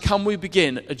actually, can we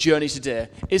begin a journey today?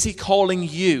 Is he calling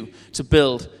you to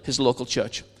build his local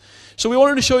church? So we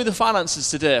wanted to show you the finances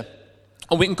today.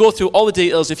 And we can go through all the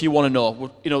details if you want to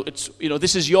know.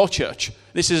 This is your church.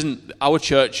 This isn't our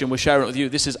church and we're sharing it with you.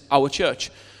 This is our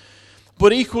church.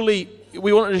 But equally,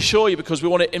 we wanted to show you because we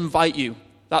want to invite you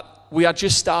that we are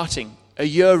just starting a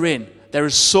year in. There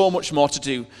is so much more to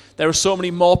do. There are so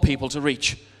many more people to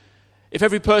reach. If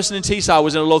every person in Teesside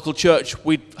was in a local church,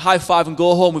 we'd high five and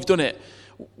go home. We've done it.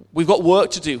 We've got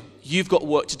work to do. You've got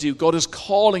work to do. God is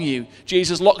calling you.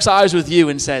 Jesus locks eyes with you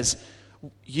and says,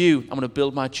 I'm going to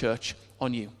build my church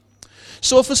on you.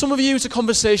 So for some of you, it's a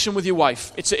conversation with your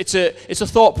wife. It's a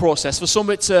thought process. For some,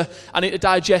 I need to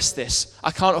digest this.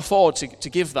 I can't afford to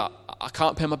give that. I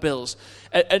can't pay my bills.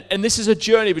 And this is a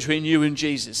journey between you and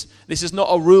Jesus. This is not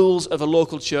a rules of a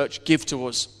local church, give to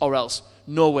us or else.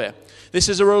 No way. This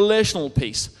is a relational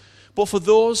piece. But for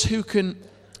those who can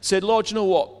say, Lord, you know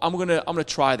what? I'm gonna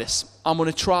try this. I'm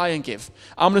gonna try and give.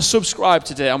 I'm gonna subscribe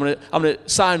today. I'm gonna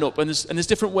sign up. And there's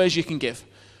different ways you can give.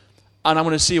 And I'm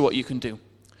gonna see what you can do.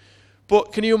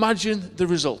 But can you imagine the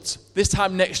results? This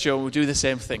time next year, we'll do the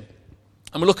same thing.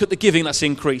 And we'll look at the giving that's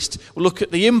increased. We'll look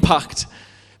at the impact.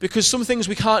 Because some things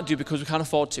we can't do because we can't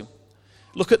afford to.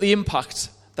 Look at the impact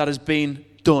that has been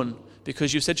done.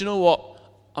 Because you said, you know what?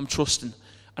 I'm trusting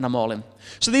and I'm all in.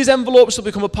 So these envelopes will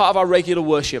become a part of our regular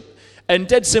worship. And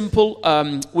dead simple,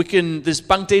 there's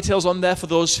bank details on there for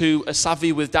those who are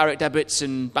savvy with direct debits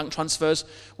and bank transfers.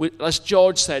 As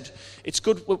George said, it's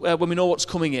good when we know what's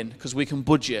coming in because we can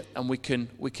budget and we can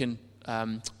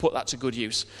put that to good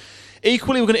use.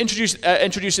 Equally, we're going to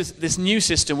introduce this new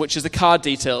system, which is the card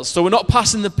details. So we're not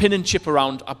passing the pin and chip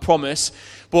around, I promise.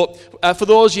 But for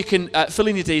those, you can fill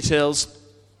in your details,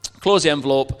 close the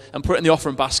envelope, and put it in the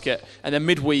offering basket. And then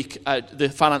midweek, the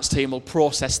finance team will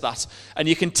process that. And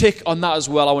you can tick on that as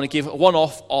well. I want to give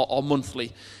one-off or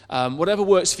monthly. Whatever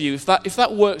works for you. If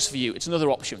that works for you, it's another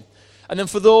option. And then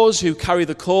for those who carry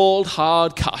the cold,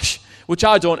 hard cash, which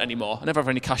I don't anymore. I never have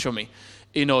any cash on me.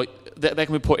 They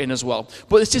can be put in as well.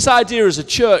 But it's this idea as a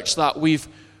church that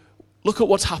look at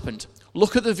what's happened.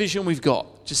 Look at the vision we've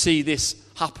got to see this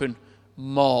happen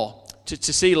more,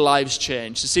 to see lives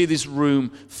change, to see this room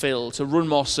filled, to run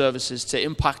more services, to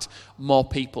impact more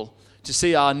people, to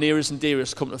see our nearest and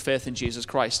dearest come to faith in Jesus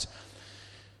Christ.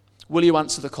 Will you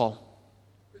answer the call?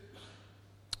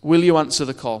 Will you answer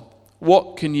the call?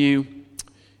 What can you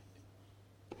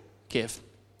give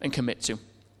and commit to?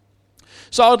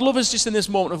 So I would love us just in this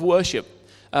moment of worship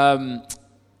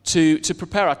to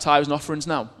prepare our tithes and offerings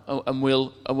now, and we'll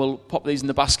pop these in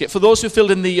the basket. For those who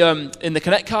filled in the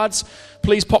Connect cards,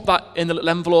 please pop that in the little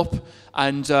envelope,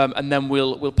 and then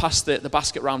we'll pass the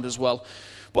basket round as well.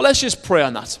 But let's just pray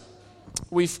on that.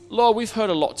 Lord, we've heard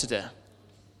a lot today.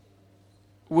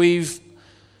 We've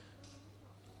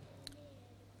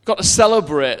got to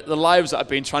celebrate the lives that have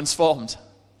been transformed,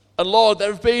 and Lord,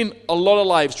 there have been a lot of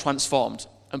lives transformed.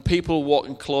 And people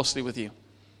walking closely with you.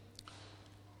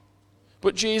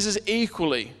 But Jesus,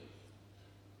 equally,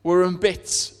 we're in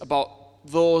bits about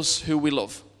those who we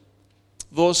love,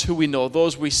 those who we know,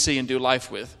 those we see and do life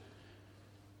with,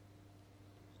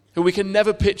 who we can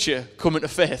never picture coming to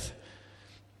faith.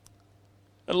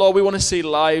 And Lord, we want to see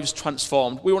lives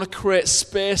transformed. We want to create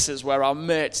spaces where our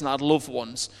mates and our loved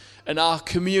ones and our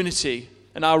community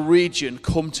and our region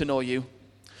come to know you.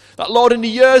 That, Lord, in a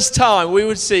year's time, we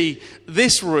would see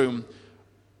this room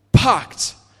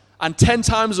packed and 10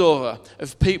 times over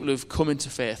of people who've come into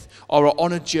faith or are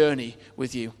on a journey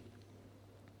with you.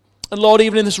 And Lord,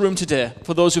 even in this room today,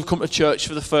 for those who've come to church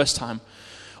for the first time,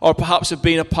 or perhaps have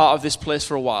been a part of this place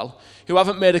for a while, who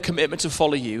haven't made a commitment to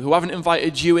follow you, who haven't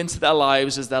invited you into their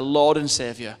lives as their Lord and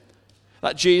Saviour,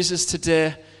 that Jesus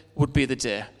today would be the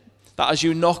day. That as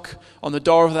you knock on the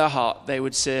door of their heart, they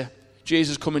would say,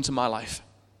 Jesus, come into my life.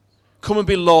 Come and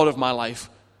be Lord of my life.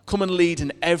 Come and lead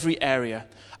in every area.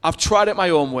 I've tried it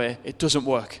my own way. It doesn't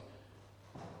work.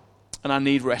 And I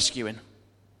need rescuing.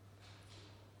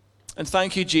 And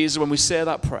thank you, Jesus, when we say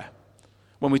that prayer,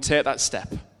 when we take that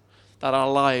step, that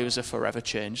our lives are forever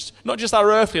changed. Not just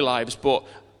our earthly lives, but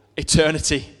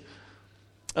eternity.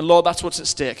 And Lord, that's what's at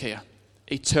stake here.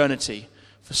 Eternity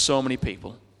for so many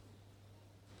people.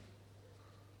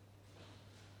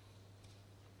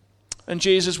 And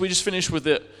Jesus, we just finished with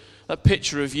that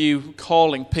picture of you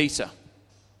calling Peter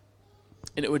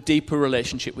into a deeper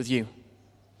relationship with you.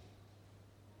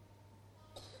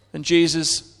 And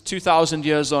Jesus, 2,000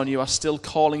 years on, you are still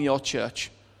calling your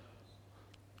church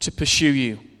to pursue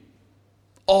you.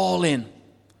 All in,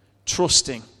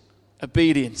 trusting,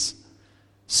 obedience,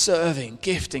 serving,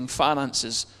 gifting,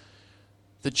 finances,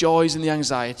 the joys and the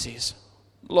anxieties.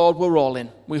 Lord, we're all in.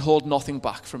 We hold nothing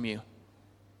back from you.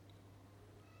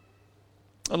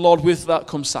 And Lord, with that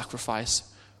comes sacrifice.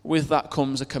 With that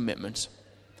comes a commitment,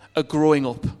 a growing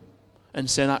up and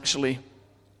saying, actually,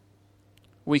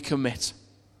 we commit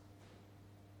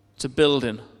to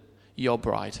building your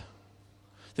bride.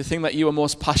 The thing that you are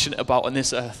most passionate about on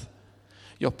this earth,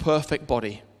 your perfect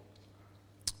body,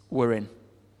 we're in.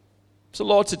 So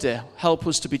Lord, today, help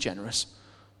us to be generous.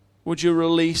 Would you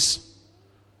release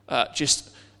just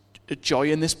a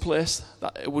joy in this place,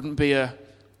 that it wouldn't be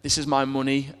this is my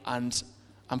money and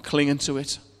I'm clinging to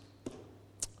it.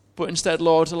 But instead,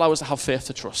 Lord, allow us to have faith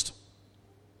to trust.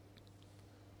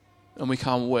 And we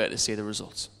can't wait to see the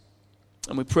results.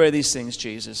 And we pray these things,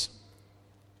 Jesus,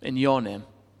 in your name.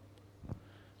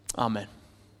 Amen.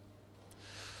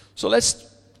 So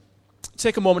let's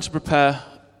take a moment to prepare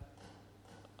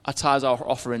our tithes, our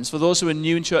offerings. For those who are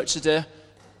new in church today,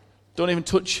 don't even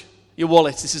touch your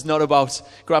wallet. This is not about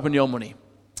grabbing your money.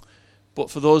 But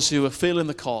for those who are feeling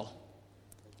the call,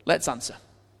 let's answer.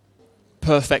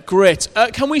 Perfect. Great.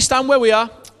 Can we stand where we are?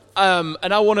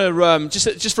 And I want to,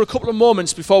 just for a couple of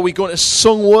moments before we go into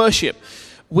sung worship,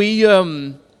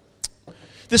 there's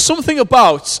something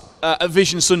about a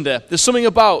Vision Sunday. There's something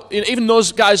about, even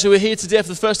those guys who are here today for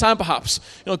the first time perhaps,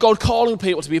 God calling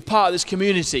people to be a part of this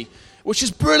community, which is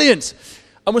brilliant.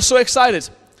 And we're so excited.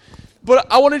 But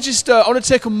I want to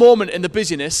take a moment in the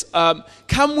busyness.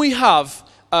 Can we have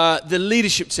the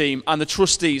leadership team and the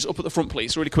trustees up at the front,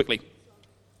 please, really quickly?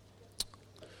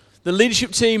 The leadership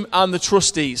team and the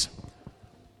trustees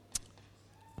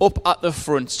up at the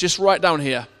front, just right down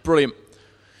here. Brilliant.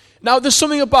 Now, there's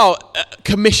something about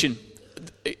commission.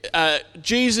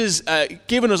 Jesus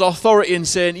giving us authority and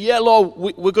saying, yeah,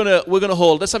 Lord, we're gonna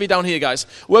hold. Let's have you down here, guys.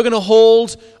 We're going to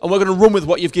hold and we're going to run with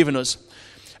what you've given us.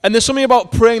 And there's something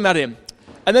about praying that in.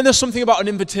 And then there's something about an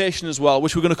invitation as well,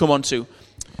 which we're going to come on to.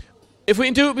 If we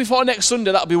can do it before next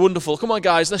Sunday, that'll be wonderful. Come on,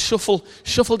 guys, let's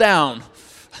shuffle down.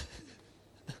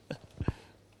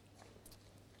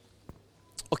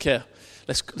 Okay,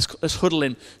 let's huddle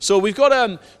in. So we've got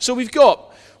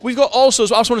also.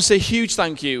 So I just want to say a huge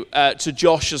thank you to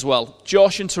Josh as well,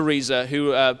 Josh and Teresa, who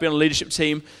have been on the leadership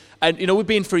team, and we've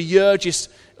been for a year just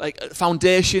like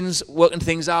foundations, working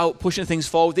things out, pushing things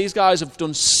forward. These guys have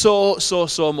done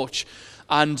so much,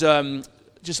 and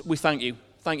we thank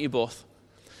you both.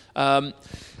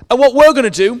 And what we're going to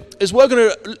do is we're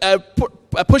going to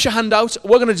push a hand out.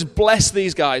 We're going to just bless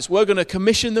these guys. We're going to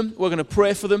commission them. We're going to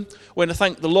pray for them. We're going to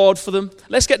thank the Lord for them.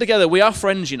 Let's get together. We are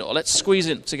friends, Let's squeeze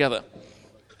in together.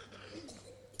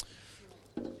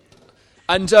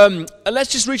 And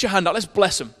let's just reach a hand out. Let's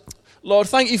bless them. Lord,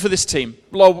 thank you for this team.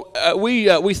 Lord,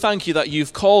 we thank you that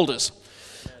you've called us,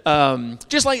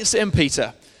 just like St.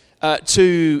 Peter, and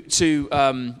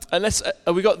let's.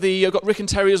 We got Rick and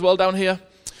Terry as well down here.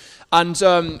 And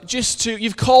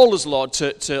you've called us, Lord,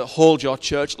 to hold your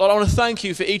church. Lord, I want to thank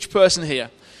you for each person here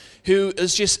who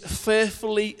has just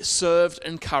faithfully served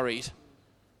and carried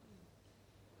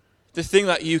the thing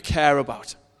that you care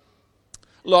about.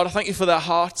 Lord, I thank you for their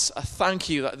hearts. I thank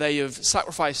you that they have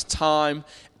sacrificed time,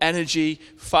 energy,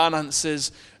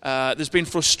 finances. There's been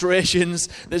frustrations.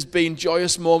 There's been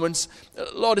joyous moments.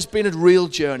 Lord, it's been a real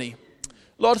journey.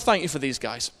 Lord, thank you for these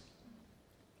guys.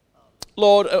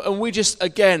 Lord, and we just,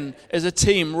 again, as a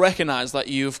team, recognize that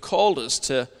you've called us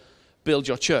to build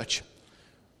your church.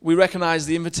 We recognize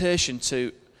the invitation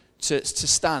to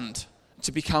stand,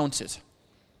 to be counted.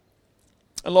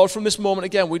 And Lord, from this moment,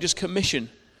 again, we just commission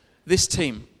this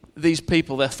team, these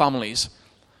people, their families.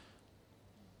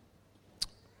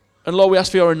 And Lord, we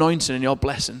ask for your anointing and your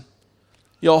blessing,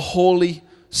 your holy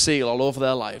seal all over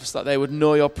their lives, that they would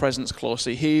know your presence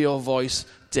closely, hear your voice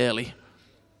daily.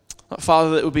 Father,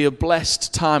 that it would be a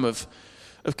blessed time of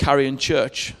carrying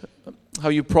church. How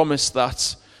you promised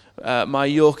that my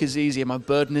yoke is easy and my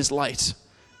burden is light.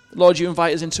 Lord, you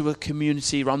invite us into a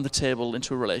community around the table,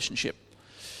 into a relationship.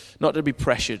 Not to be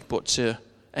pressured, but to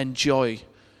enjoy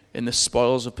in the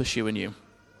spoils of pursuing you.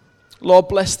 Lord,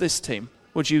 bless this team.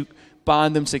 Would you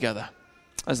bind them together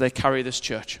as they carry this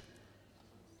church?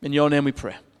 In your name we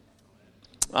pray.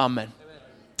 Amen.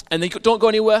 And they don't go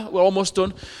anywhere. We're almost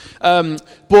done.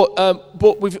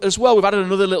 But we've added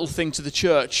another little thing to the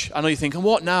church. I know you're thinking,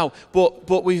 what now?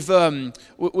 But we've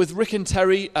with Rick and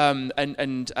Terry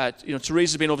and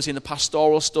Teresa's been obviously in the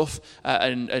pastoral stuff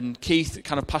and Keith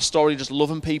kind of pastorally just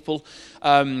loving people.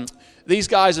 These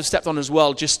guys have stepped on as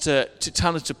well, just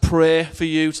to pray for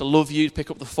you, to love you, to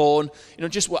pick up the phone.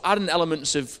 Just we're adding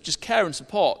elements of just care and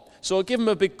support. So give them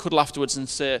a big cuddle afterwards and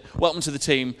say, welcome to the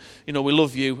team. We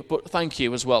love you, but thank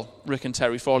you as well, Rick and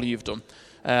Terry, for all you've done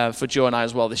for Joe and I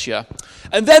as well this year.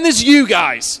 And then there's you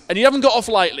guys, and you haven't got off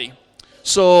lightly.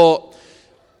 So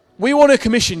we want to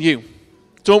commission you,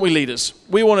 don't we, leaders?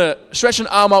 We want to stretch an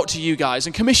arm out to you guys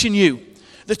and commission you,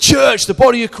 the church, the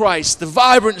body of Christ, the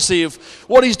vibrancy of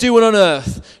what he's doing on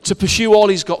earth, to pursue all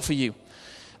he's got for you.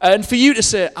 And for you to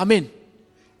say, I'm in.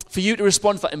 For you to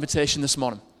respond to that invitation this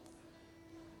morning.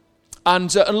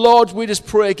 And Lord, we just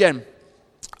pray again,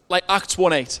 like Acts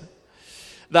 1:8,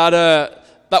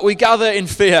 that we gather in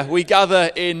fear, we gather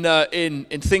in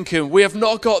thinking we have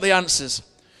not got the answers,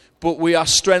 but we are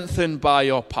strengthened by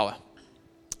your power.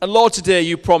 And Lord, today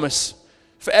you promise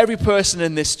for every person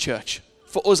in this church,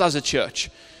 for us as a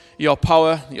church, your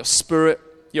power, your spirit,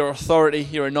 your authority,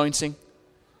 your anointing.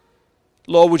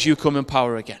 Lord, would you come in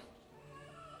power again?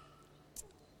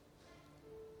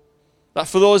 That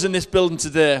for those in this building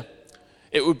today,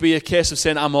 it would be a case of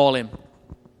saying, I'm all in.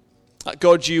 That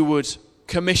God, you would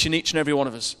commission each and every one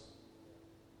of us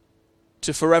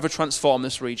to forever transform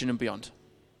this region and beyond.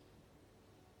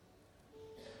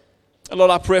 And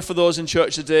Lord, I pray for those in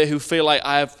church today who feel like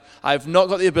I have not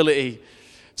got the ability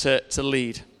to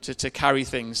lead, to carry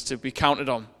things, to be counted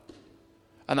on.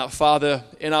 And that, Father,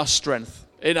 in our strength,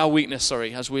 in our weakness,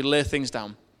 as we lay things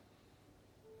down,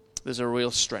 there's a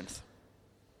real strength.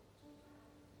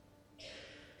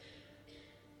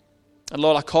 And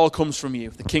Lord, our call comes from you,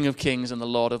 the King of Kings and the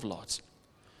Lord of Lords.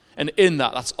 And in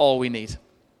that, that's all we need.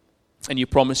 And you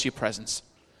promise your presence.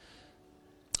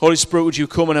 Holy Spirit, would you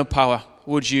come and empower?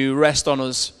 Would you rest on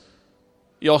us,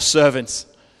 your servants?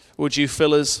 Would you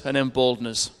fill us and embolden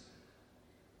us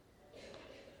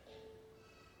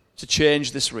to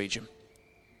change this region?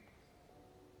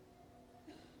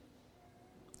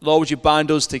 Lord, would you bind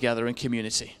us together in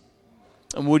community?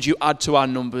 And would you add to our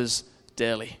numbers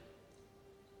daily?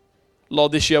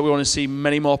 Lord, this year we want to see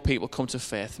many more people come to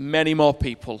faith, many more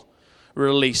people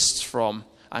released from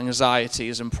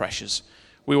anxieties and pressures.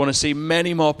 We want to see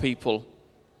many more people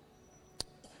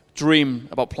dream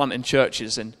about planting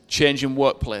churches and changing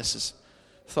workplaces.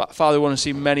 Father, we want to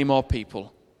see many more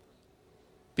people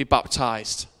be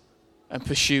baptized and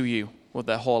pursue you with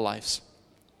their whole lives.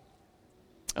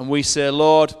 And we say,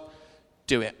 Lord,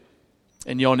 do it.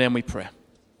 In your name we pray.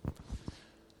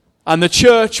 And the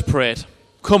church prayed.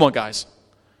 Come on, guys.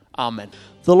 Amen.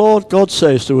 The Lord God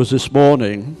says to us this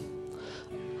morning,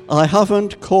 I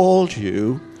haven't called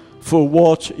you for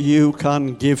what you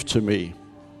can give to me.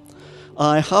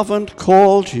 I haven't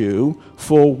called you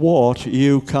for what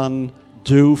you can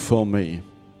do for me.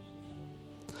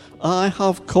 I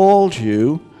have called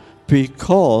you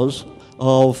because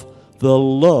of the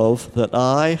love that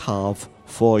I have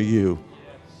for you.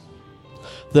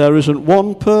 There isn't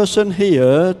one person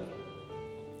here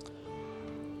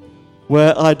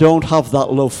where I don't have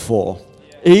that love for.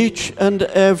 Each and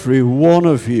every one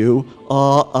of you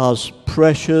are as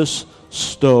precious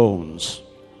stones.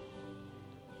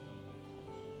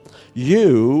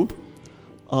 You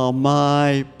are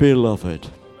my beloved.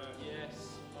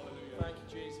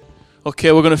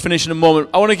 Okay, we're going to finish in a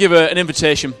moment. I want to give an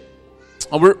invitation.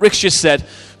 Rick's just said,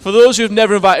 for those who have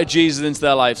never invited Jesus into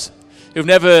their lives, who've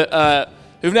never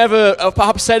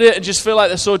perhaps said it and just feel like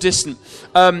they're so distant,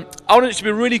 I want it to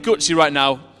be really gutsy right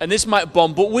now, and this might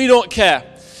bomb, but we don't care.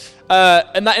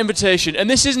 And that invitation, and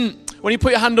this isn't, when you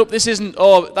put your hand up, this isn't,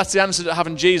 oh, that's the answer to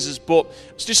having Jesus, but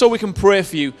it's just so we can pray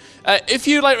for you. If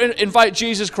you'd like to invite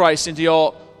Jesus Christ into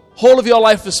your whole of your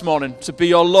life this morning to be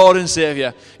your Lord and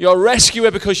Savior, your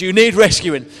rescuer because you need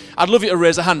rescuing, I'd love you to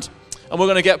raise a hand. And we're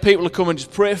going to get people to come and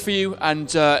just pray for you,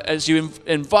 and as you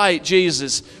invite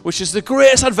Jesus, which is the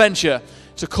greatest adventure,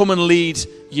 to come and lead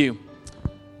you.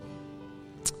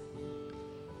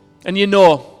 And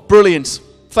brilliant.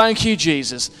 Thank you,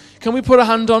 Jesus. Can we put a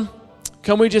hand on?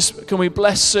 Can we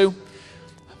bless Sue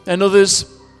and others,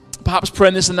 perhaps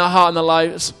praying this in their heart and their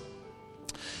lives?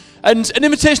 And an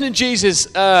invitation to Jesus,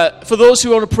 for those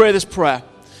who want to pray this prayer.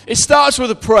 It starts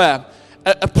with a prayer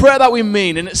that we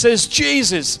mean, and it says,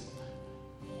 Jesus,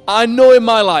 I know in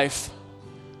my life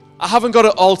I haven't got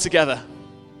it all together.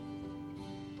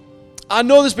 I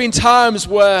know there's been times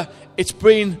where it's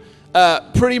been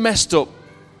pretty messed up.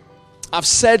 I've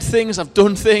said things, I've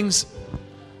done things,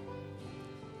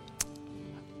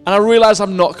 and I realize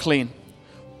I'm not clean.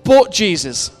 But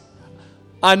Jesus,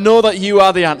 I know that you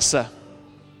are the answer.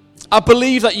 I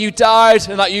believe that you died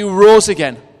and that you rose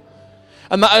again.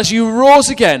 And that as you rose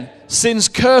again, sin's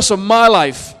curse on my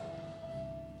life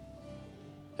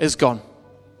is gone.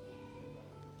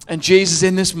 And Jesus,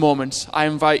 in this moment, I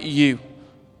invite you,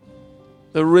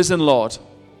 the risen Lord,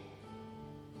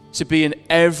 to be in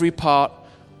every part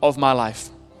of my life.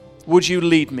 Would you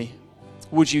lead me?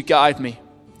 Would you guide me?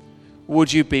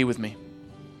 Would you be with me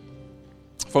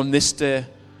from this day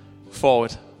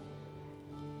forward?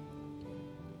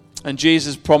 And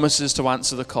Jesus promises to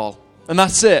answer the call. And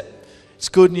that's it. It's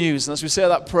good news. And as we say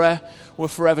that prayer, we're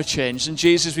forever changed. And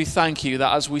Jesus, we thank you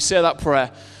that as we say that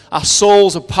prayer, our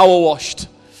souls are power washed,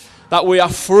 that we are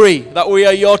free, that we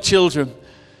are your children,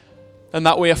 and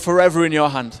that we are forever in your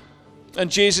hand.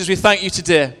 And Jesus, we thank you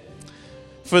today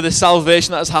for the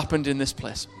salvation that has happened in this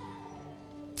place.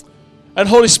 And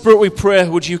Holy Spirit, we pray,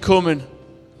 would you come and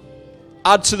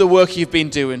add to the work you've been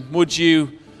doing? Would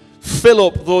you fill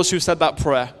up those who said that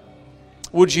prayer?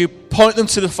 Would you point them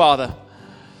to the Father,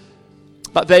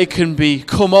 that they can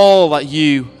become all that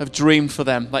you have dreamed for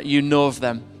them, that you know of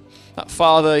them, that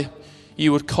Father,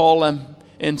 you would call them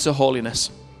into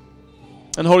holiness.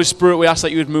 And Holy Spirit, we ask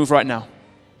that you would move right now.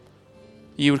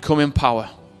 You would come in power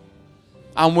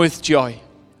and with joy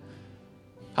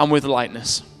and with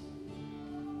lightness.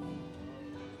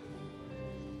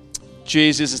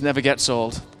 Jesus, it never gets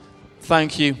old.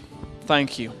 Thank you.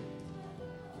 Thank you.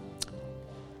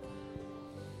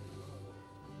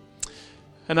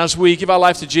 And as we give our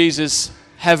life to Jesus,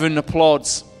 heaven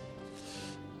applauds.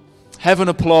 Heaven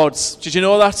applauds. Did you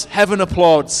know that? Heaven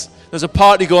applauds. There's a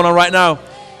party going on right now.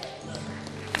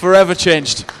 Forever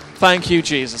changed. Thank you,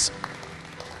 Jesus.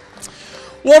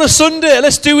 What a Sunday.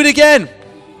 Let's do it again.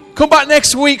 Come back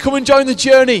next week. Come and join the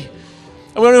journey.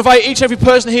 And we're going to invite each and every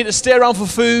person here to stay around for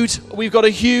food. We've got a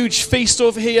huge feast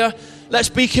over here. Let's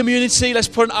be community. Let's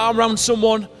put an arm around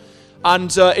someone.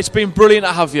 And it's been brilliant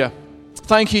to have you.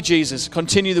 Thank you, Jesus.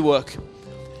 Continue the work.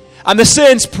 And the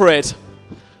saints prayed.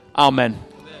 Amen.